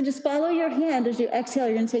 And then just follow your hand as you exhale.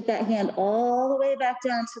 You're going to take that hand all the way back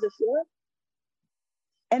down to the floor.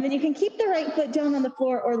 And then you can keep the right foot down on the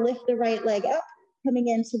floor or lift the right leg up, coming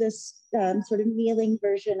into this sort of kneeling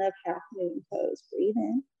version of half moon pose. Breathe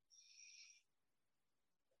in.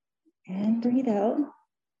 And breathe out.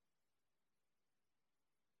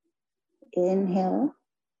 Inhale.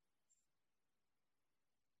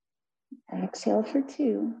 Exhale for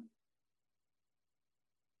 2.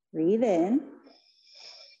 Breathe in.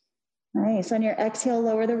 Nice. On your exhale,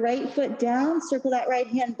 lower the right foot down. Circle that right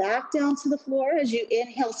hand back down to the floor. As you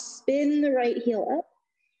inhale, spin the right heel up.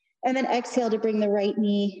 And then exhale to bring the right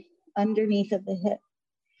knee underneath of the hip.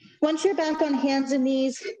 Once you're back on hands and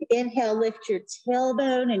knees, inhale, lift your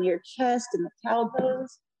tailbone and your chest in the cow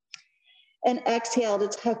pose. And exhale to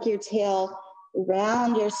tuck your tail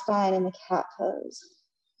around your spine in the cat pose.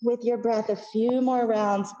 With your breath, a few more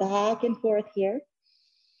rounds back and forth here.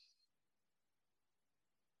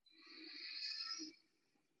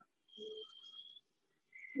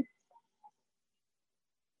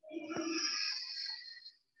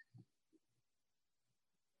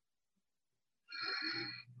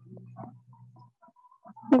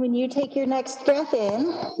 And when you take your next breath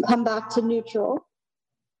in, come back to neutral.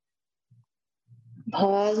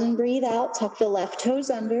 Pause and breathe out. Tuck the left toes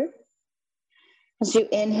under. As you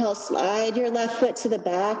inhale, slide your left foot to the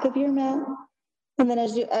back of your mat. And then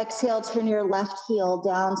as you exhale, turn your left heel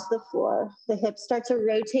down to the floor. The hips start to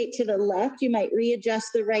rotate to the left. You might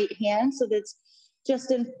readjust the right hand so that it's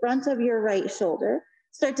just in front of your right shoulder.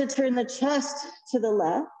 Start to turn the chest to the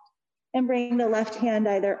left and bring the left hand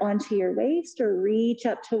either onto your waist or reach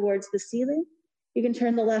up towards the ceiling. You can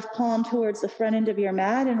turn the left palm towards the front end of your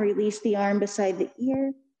mat and release the arm beside the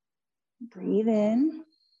ear. Breathe in.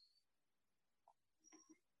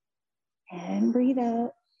 And breathe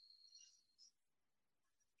out.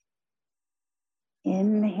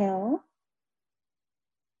 Inhale.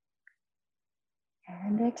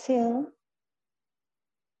 And exhale.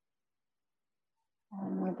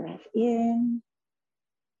 One more breath in.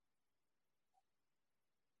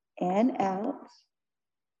 And out.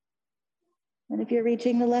 And if you're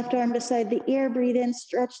reaching the left arm beside the ear, breathe in,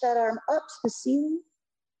 stretch that arm up to the ceiling.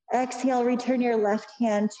 Exhale, return your left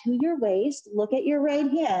hand to your waist. Look at your right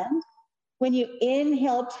hand. When you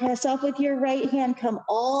inhale, press off with your right hand, come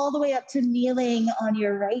all the way up to kneeling on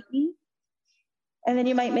your right knee. And then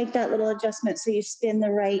you might make that little adjustment so you spin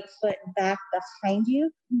the right foot back behind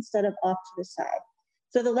you instead of off to the side.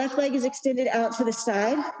 So the left leg is extended out to the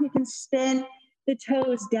side. You can spin the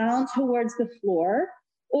toes down towards the floor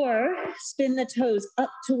or spin the toes up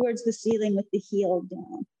towards the ceiling with the heel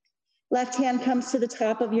down. Left hand comes to the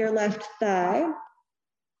top of your left thigh.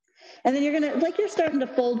 And then you're gonna, like you're starting to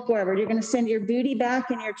fold forward, you're gonna send your booty back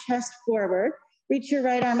and your chest forward. Reach your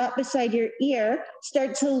right arm up beside your ear.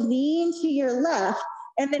 Start to lean to your left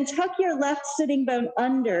and then tuck your left sitting bone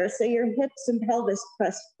under so your hips and pelvis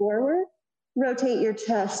press forward. Rotate your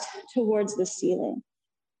chest towards the ceiling.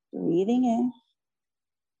 Breathing in.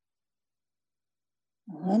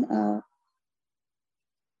 And out.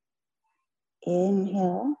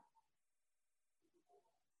 Inhale.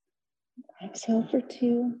 Exhale for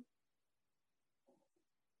 2.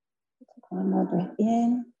 Take one more breath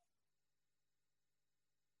in.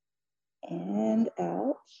 And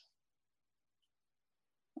out.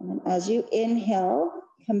 And then as you inhale,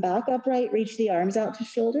 come back upright, reach the arms out to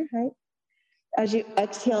shoulder height. As you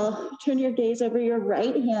exhale, turn your gaze over your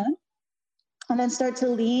right hand and then start to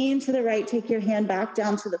lean to the right. Take your hand back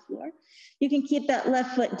down to the floor. You can keep that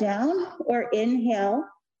left foot down or inhale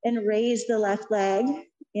and raise the left leg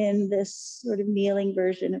in this sort of kneeling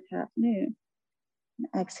version of half moon. And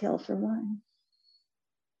exhale for 1.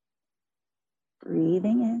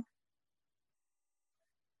 Breathing in.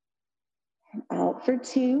 And out for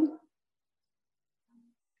 2.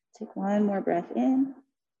 Take one more breath in.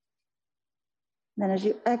 Then as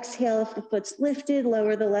you exhale, if the foot's lifted,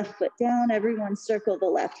 lower the left foot down. Everyone circle the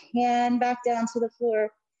left hand back down to the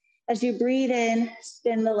floor. As you breathe in,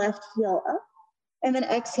 spin the left heel up. And then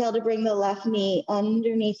exhale to bring the left knee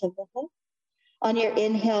underneath of the hip. On your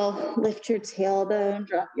inhale, lift your tailbone,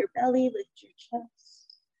 drop your belly, lift your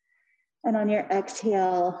chest. And on your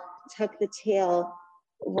exhale, tuck the tail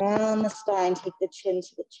around the spine, take the chin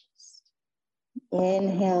to the chest.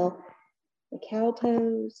 Inhale, the cow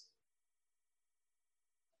pose.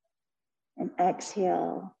 And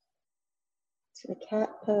exhale to the cat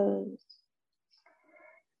pose.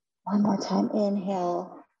 One more time,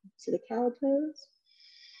 inhale to the cow pose.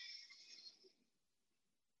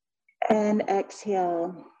 And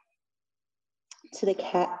exhale to the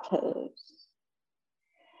cat pose.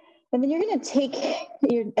 And then you're going to take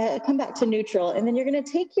your, come back to neutral, and then you're going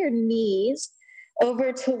to take your knees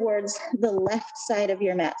over towards the left side of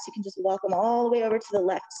your mat. So you can just walk them all the way over to the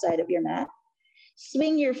left side of your mat.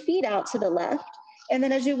 Swing your feet out to the left. And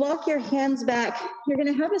then as you walk your hands back, you're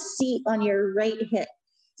going to have a seat on your right hip.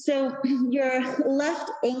 So your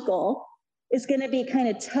left ankle is going to be kind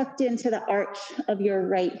of tucked into the arch of your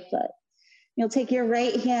right foot. You'll take your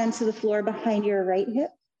right hand to the floor behind your right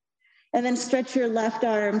hip, and then stretch your left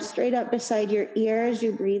arm straight up beside your ear as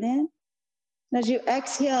you breathe in. And as you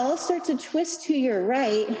exhale, start to twist to your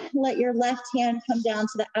right. Let your left hand come down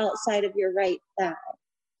to the outside of your right thigh.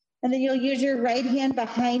 And then you'll use your right hand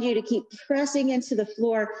behind you to keep pressing into the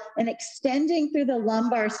floor and extending through the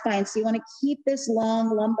lumbar spine. So you want to keep this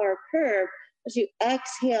long lumbar curve as you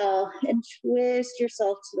exhale and twist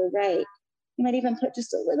yourself to the right. You might even put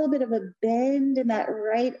just a little bit of a bend in that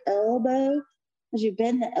right elbow. As you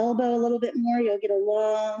bend the elbow a little bit more, you'll get a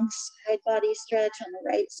long side body stretch on the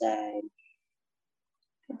right side.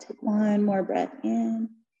 And take one more breath in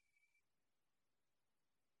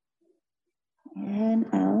and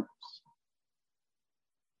out.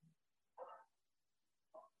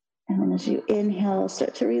 And then as you inhale,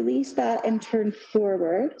 start to release that and turn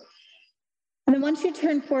forward. And then once you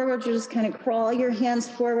turn forward, you just kind of crawl your hands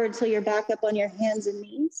forward till you're back up on your hands and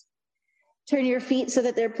knees. Turn your feet so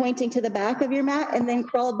that they're pointing to the back of your mat, and then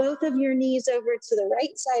crawl both of your knees over to the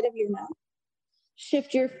right side of your mat.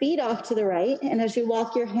 Shift your feet off to the right, and as you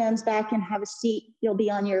walk your hands back and have a seat, you'll be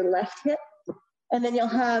on your left hip, and then you'll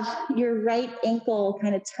have your right ankle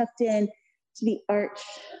kind of tucked in to the arch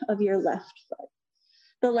of your left foot.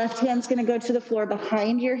 The left hand's going to go to the floor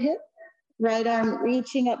behind your hip, right arm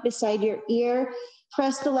reaching up beside your ear.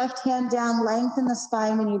 Press the left hand down, lengthen the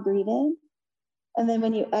spine when you breathe in. And then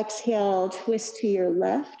when you exhale, twist to your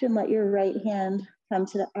left and let your right hand come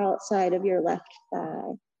to the outside of your left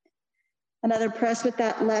thigh. Another press with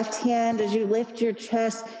that left hand as you lift your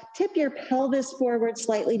chest, tip your pelvis forward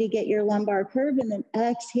slightly to get your lumbar curve, and then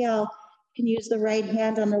exhale. You can use the right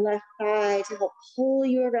hand on the left thigh to help pull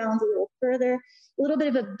you around a little further. A little bit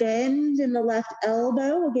of a bend in the left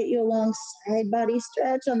elbow will get you a long side body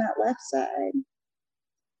stretch on that left side.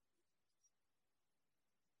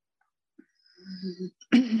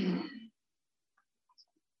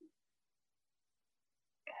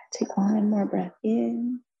 Take one more breath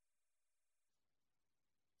in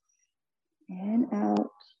and out.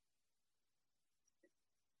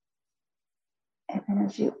 And then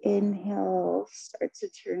as you inhale, start to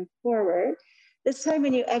turn forward. This time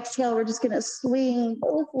when you exhale, we're just going to swing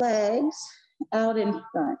both legs out in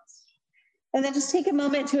front. And then just take a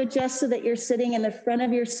moment to adjust so that you're sitting in the front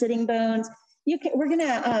of your sitting bones. We're going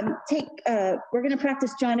to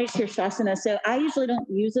practice Janu Shirshasana. So I usually don't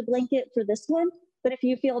use a blanket for this one, but if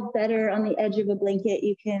you feel better on the edge of a blanket,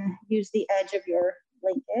 you can use the edge of your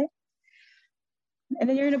blanket. And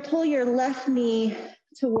then you're going to pull your left knee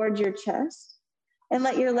towards your chest and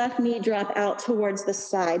let your left knee drop out towards the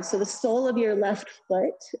side. So the sole of your left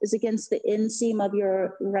foot is against the inseam of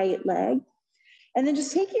your right leg. And then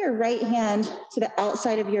just take your right hand to the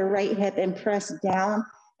outside of your right hip and press down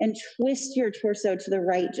and twist your torso to the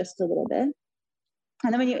right just a little bit.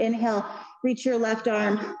 And then when you inhale, reach your left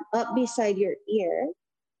arm up beside your ear.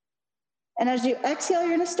 And as you exhale,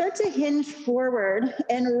 you're going to start to hinge forward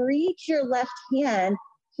and reach your left hand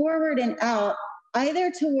forward and out, either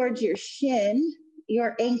towards your shin,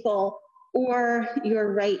 your ankle, or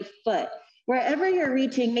your right foot. Wherever you're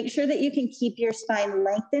reaching, make sure that you can keep your spine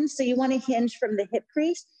lengthened. So you want to hinge from the hip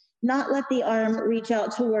crease, not let the arm reach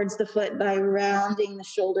out towards the foot by rounding the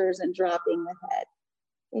shoulders and dropping the head.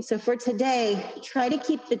 Okay, so for today, try to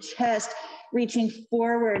keep the chest reaching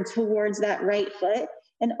forward towards that right foot,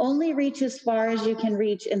 and only reach as far as you can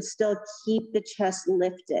reach and still keep the chest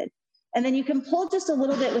lifted. And then you can pull just a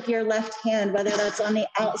little bit with your left hand, whether that's on the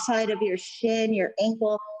outside of your shin, your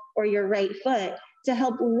ankle, or your right foot, to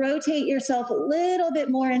help rotate yourself a little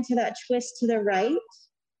bit more into that twist to the right.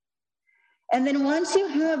 And then once you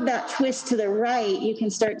have that twist to the right, you can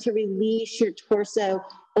start to release your torso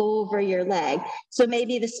over your leg. So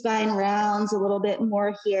maybe the spine rounds a little bit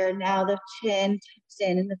more here. Now the chin tucks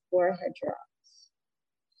in and the forehead drops.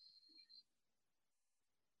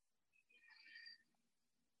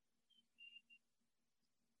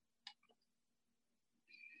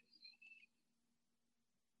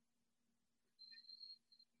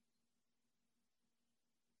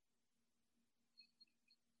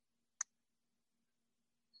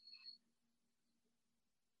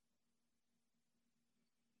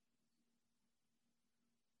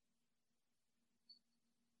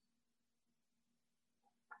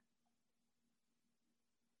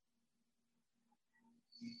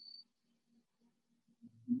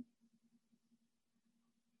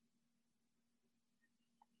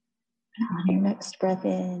 On your next breath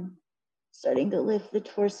in, starting to lift the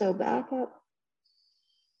torso back up.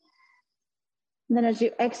 And then as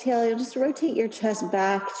you exhale, you'll just rotate your chest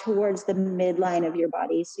back towards the midline of your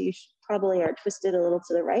body. So you probably are twisted a little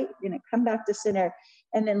to the right. You're gonna come back to center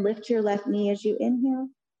and then lift your left knee as you inhale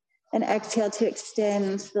and exhale to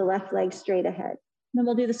extend the left leg straight ahead. And then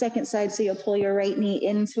we'll do the second side. So you'll pull your right knee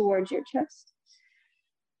in towards your chest.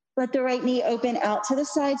 Let the right knee open out to the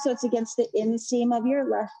side so it's against the inseam of your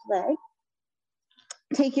left leg.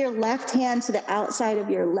 Take your left hand to the outside of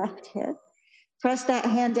your left hip. Press that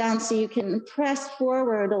hand down so you can press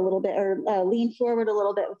forward a little bit or lean forward a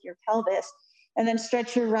little bit with your pelvis. And then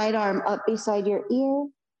stretch your right arm up beside your ear.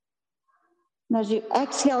 And as you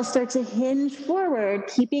exhale, start to hinge forward,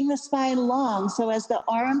 keeping the spine long. So as the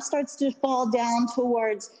arm starts to fall down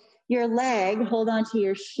towards your leg, hold on to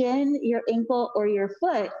your shin, your ankle, or your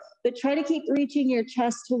foot, but try to keep reaching your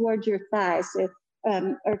chest towards your thighs. So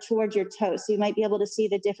or towards your toes. So you might be able to see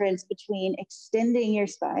the difference between extending your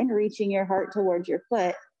spine, reaching your heart towards your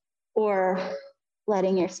foot, or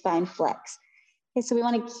letting your spine flex. Okay, so we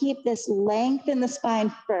want to keep this length in the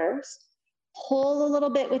spine first. Pull a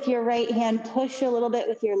little bit with your right hand, push a little bit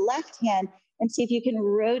with your left hand, and see if you can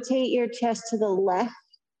rotate your chest to the left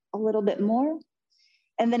a little bit more.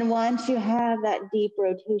 And then once you have that deep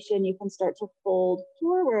rotation, you can start to fold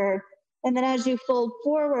forward. And then as you fold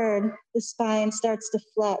forward, the spine starts to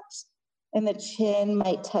flex and the chin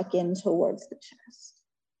might tuck in towards the chest.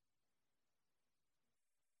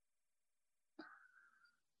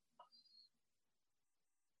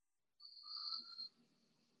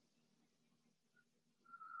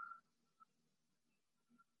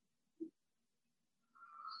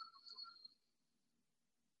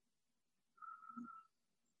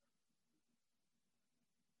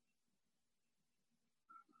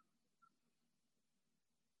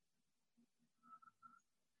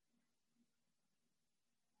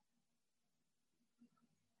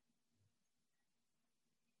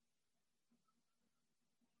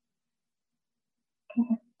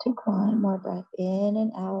 Take one more breath in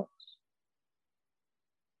and out.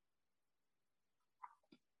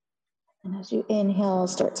 And as you inhale,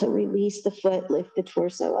 start to release the foot, lift the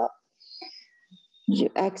torso up. As you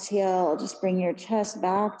exhale, just bring your chest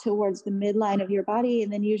back towards the midline of your body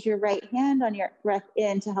and then use your right hand on your breath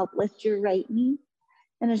in to help lift your right knee.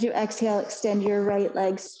 And as you exhale, extend your right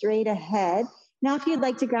leg straight ahead. Now, if you'd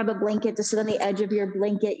like to grab a blanket to sit on the edge of your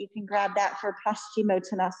blanket, you can grab that for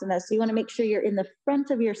Paschimottanasana. So you want to make sure you're in the front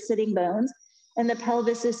of your sitting bones and the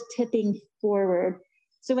pelvis is tipping forward.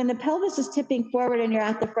 So when the pelvis is tipping forward and you're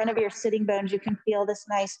at the front of your sitting bones, you can feel this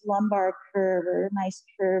nice lumbar curve or nice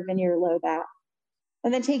curve in your low back.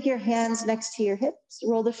 And then take your hands next to your hips,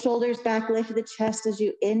 roll the shoulders back, lift the chest as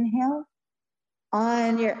you inhale.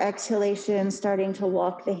 On your exhalation, starting to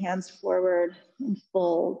walk the hands forward and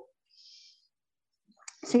fold.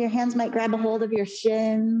 So your hands might grab a hold of your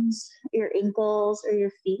shins, your ankles, or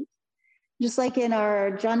your feet. Just like in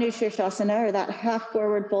our Janu Shirshasana, or that half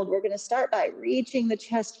forward fold, we're going to start by reaching the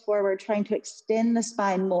chest forward, trying to extend the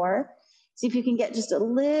spine more. See if you can get just a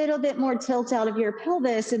little bit more tilt out of your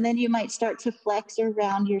pelvis, and then you might start to flex or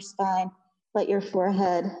round your spine. Let your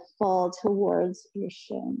forehead fall towards your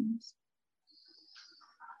shins.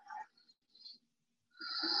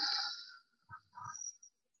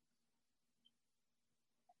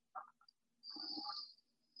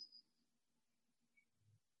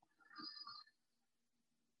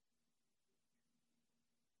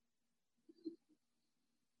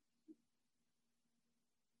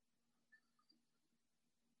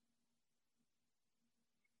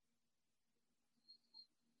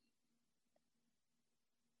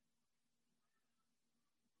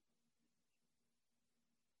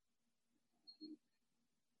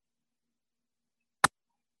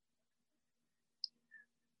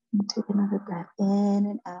 And take another breath in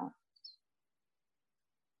and out.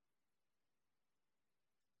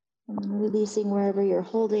 And releasing wherever you're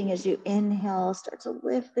holding as you inhale, start to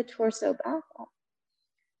lift the torso back up.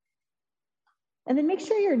 And then make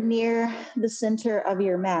sure you're near the center of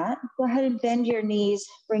your mat. Go ahead and bend your knees,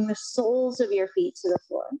 bring the soles of your feet to the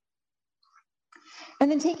floor.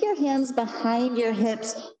 And then take your hands behind your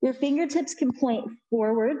hips. Your fingertips can point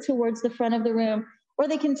forward towards the front of the room, or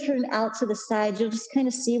they can turn out to the side. You'll just kind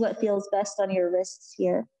of see what feels best on your wrists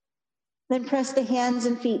here. Then press the hands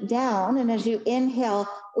and feet down. And as you inhale,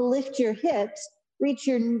 lift your hips, reach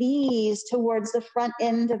your knees towards the front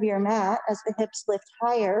end of your mat as the hips lift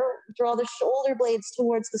higher. Draw the shoulder blades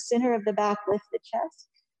towards the center of the back, lift the chest.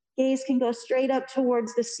 Gaze can go straight up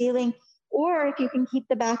towards the ceiling. Or if you can keep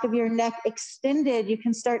the back of your neck extended, you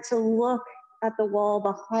can start to look at the wall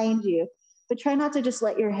behind you. but try not to just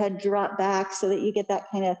let your head drop back so that you get that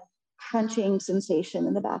kind of crunching sensation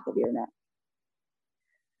in the back of your neck.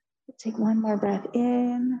 Take one more breath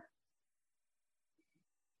in.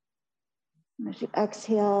 And as you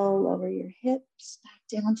exhale, lower your hips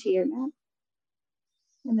back down to your mat.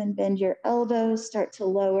 And then bend your elbows, start to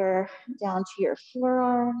lower down to your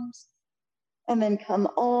forearms. And then come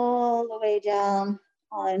all the way down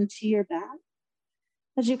onto your back.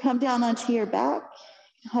 As you come down onto your back,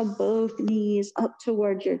 hug both knees up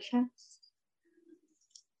towards your chest.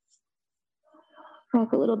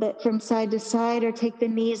 Rock a little bit from side to side or take the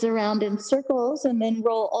knees around in circles and then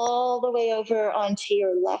roll all the way over onto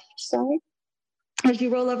your left side. As you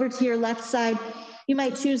roll over to your left side, you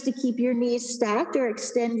might choose to keep your knees stacked or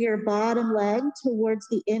extend your bottom leg towards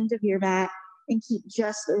the end of your mat and keep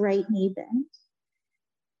just the right knee bent.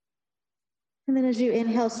 And then as you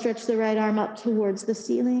inhale, stretch the right arm up towards the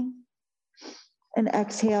ceiling and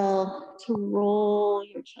exhale to roll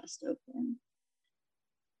your chest open.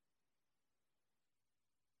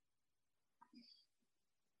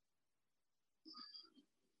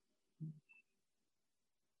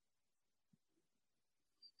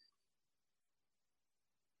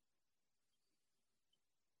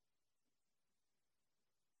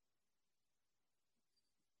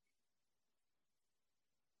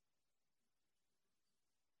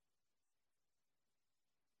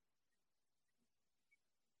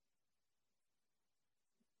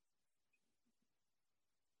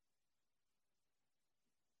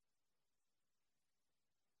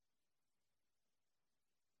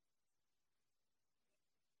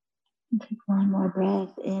 And take one more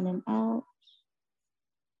breath in and out.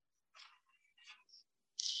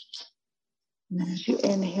 And as you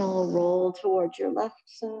inhale, roll towards your left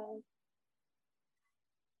side.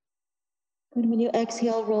 And when you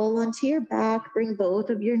exhale, roll onto your back, bring both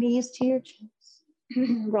of your knees to your chest.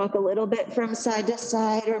 Rock a little bit from side to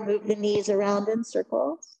side or move the knees around in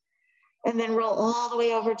circles. And then roll all the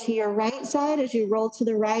way over to your right side. As you roll to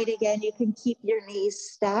the right again, you can keep your knees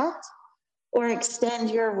stacked or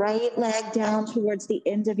extend your right leg down towards the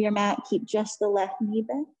end of your mat. Keep just the left knee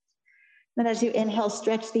bent. Then as you inhale,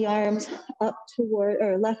 stretch the arms up toward,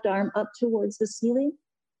 or left arm up towards the ceiling.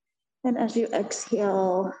 And as you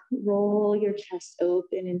exhale, roll your chest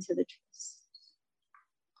open into the chest.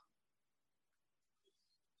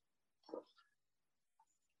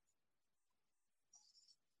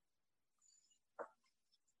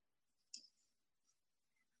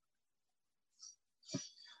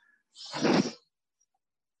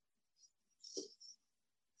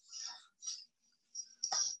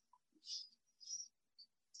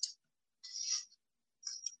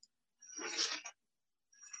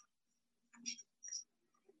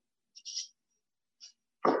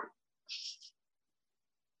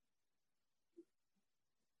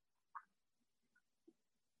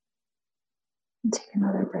 And take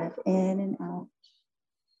another breath in and out.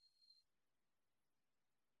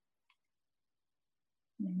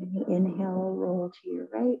 And then you inhale, roll to your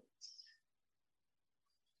right.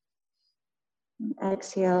 And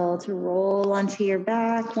exhale to roll onto your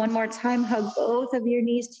back. One more time, hug both of your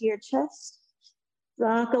knees to your chest.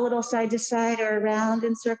 Rock a little side to side or around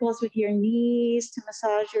in circles with your knees to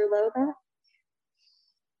massage your low back.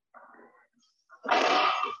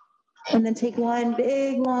 And then take one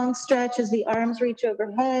big long stretch as the arms reach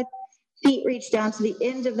overhead. Feet reach down to the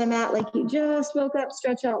end of the mat like you just woke up,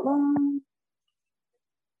 stretch out long.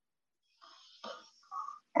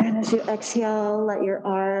 And as you exhale, let your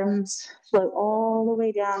arms float all the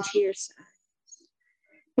way down to your sides.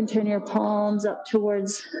 You can turn your palms up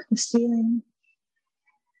towards the ceiling.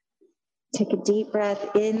 Take a deep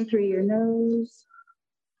breath in through your nose.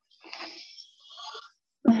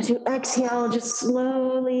 As you exhale, just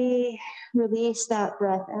slowly release that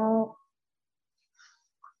breath out.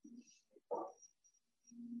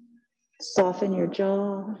 Soften your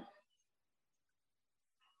jaw.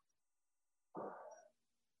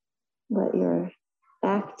 Let your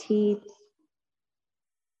back teeth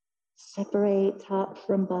separate top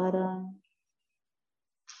from bottom.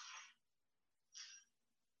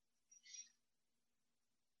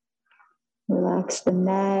 Relax the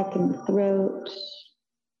neck and throat.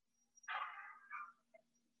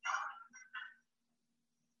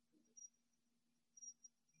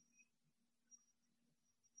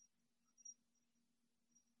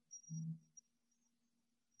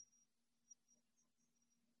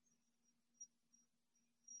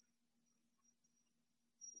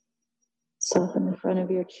 Soften the front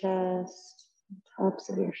of your chest, tops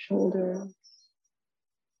of your shoulders.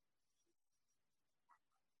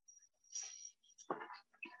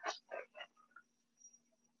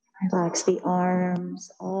 Relax the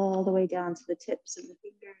arms all the way down to the tips of the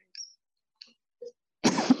fingers.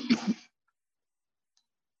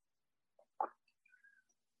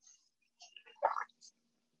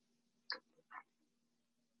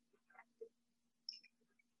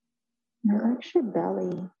 Relax your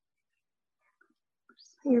belly.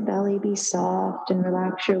 Let your belly be soft and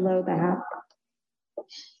relax your low back.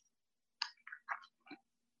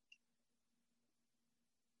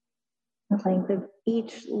 The length of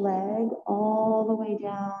each leg all the way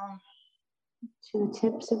down to the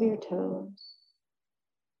tips of your toes.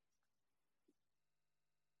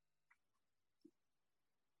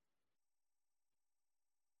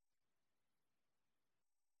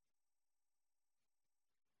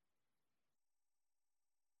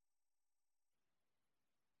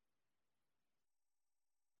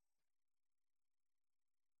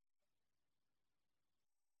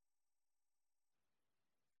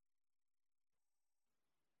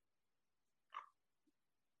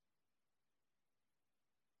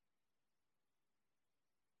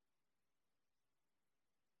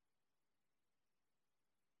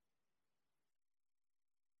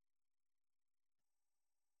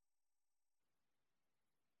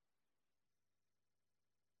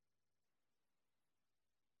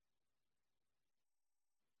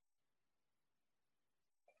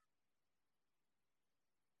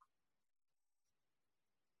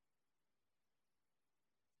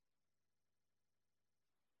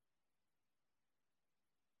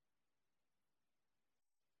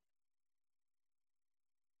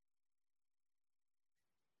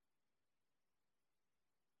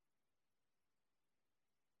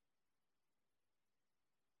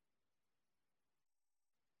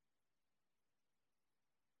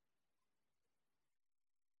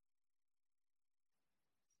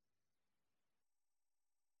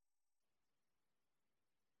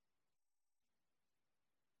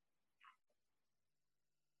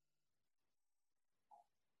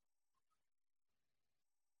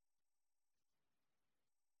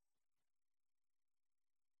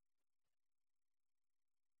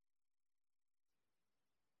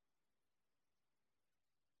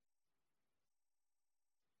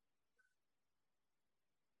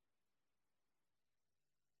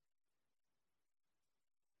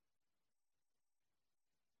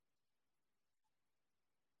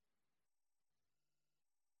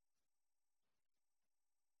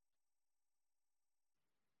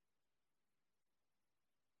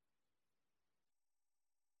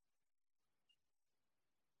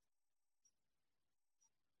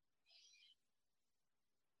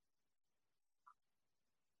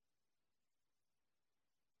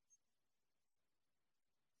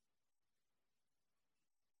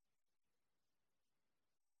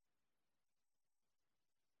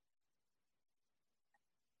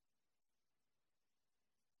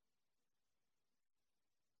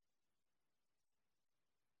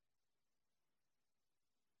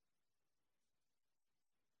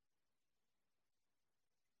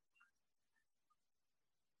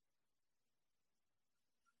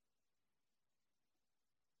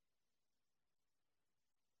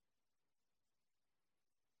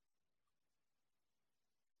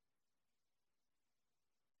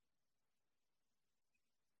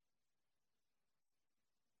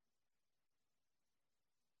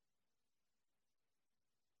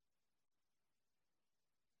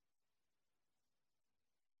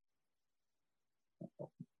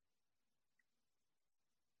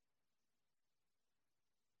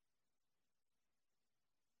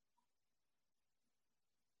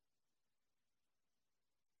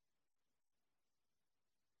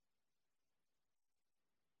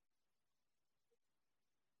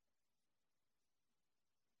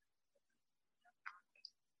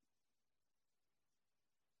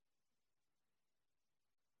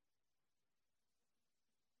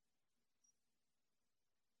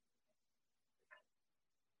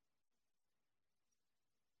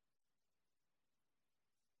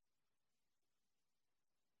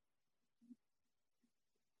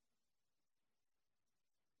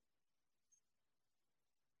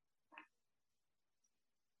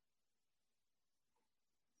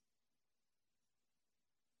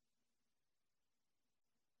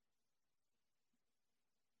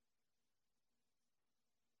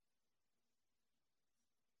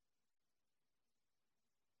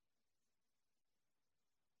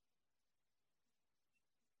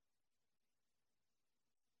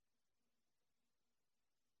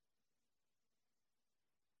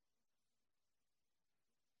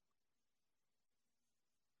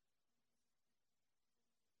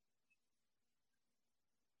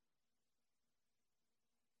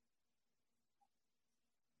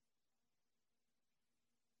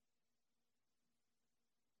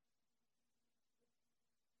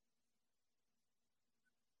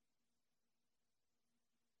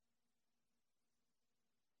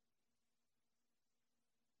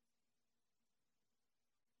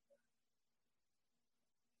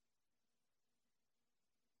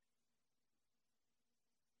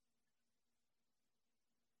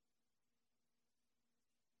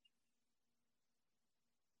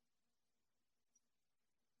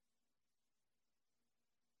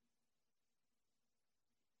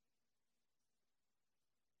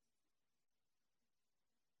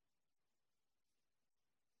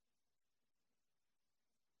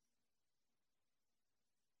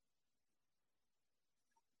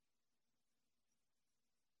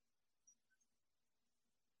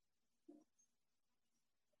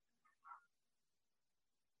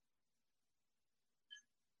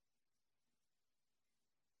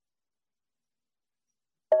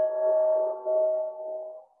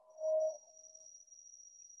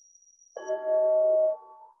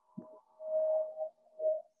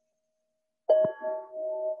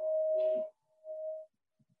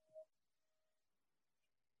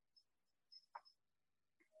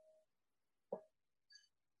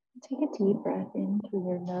 Deep breath in through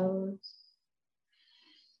your nose.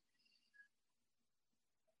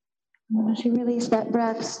 And as you release that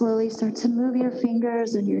breath, slowly start to move your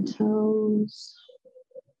fingers and your toes.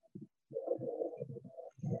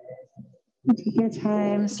 And take your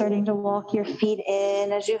time starting to walk your feet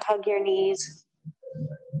in as you hug your knees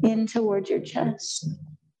in towards your chest.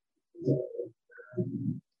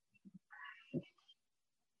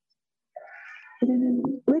 And then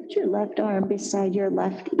lift your left arm beside your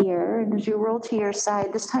left ear. And as you roll to your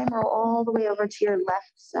side, this time roll all the way over to your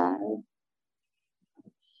left side.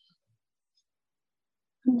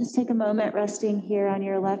 And just take a moment resting here on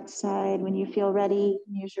your left side. When you feel ready,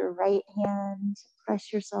 use your right hand,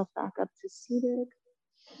 press yourself back up to seated.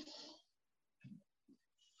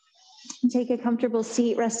 And take a comfortable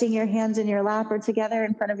seat, resting your hands in your lap or together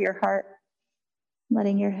in front of your heart,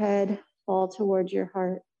 letting your head fall towards your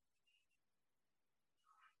heart.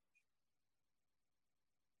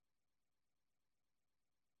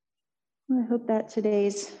 I hope that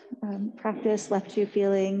today's practice left you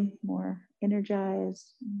feeling more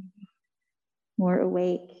energized, more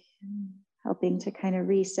awake, helping to kind of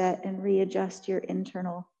reset and readjust your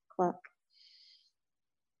internal clock.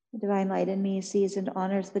 The divine light in me sees and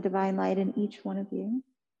honors the divine light in each one of you.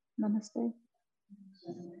 Namaste.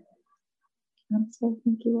 Namaste.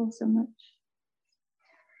 Thank you all so much.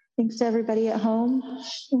 Thanks to everybody at home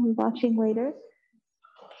and watching later.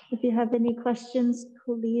 If you have any questions,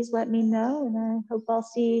 please let me know, and I hope I'll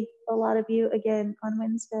see a lot of you again on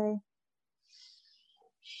Wednesday.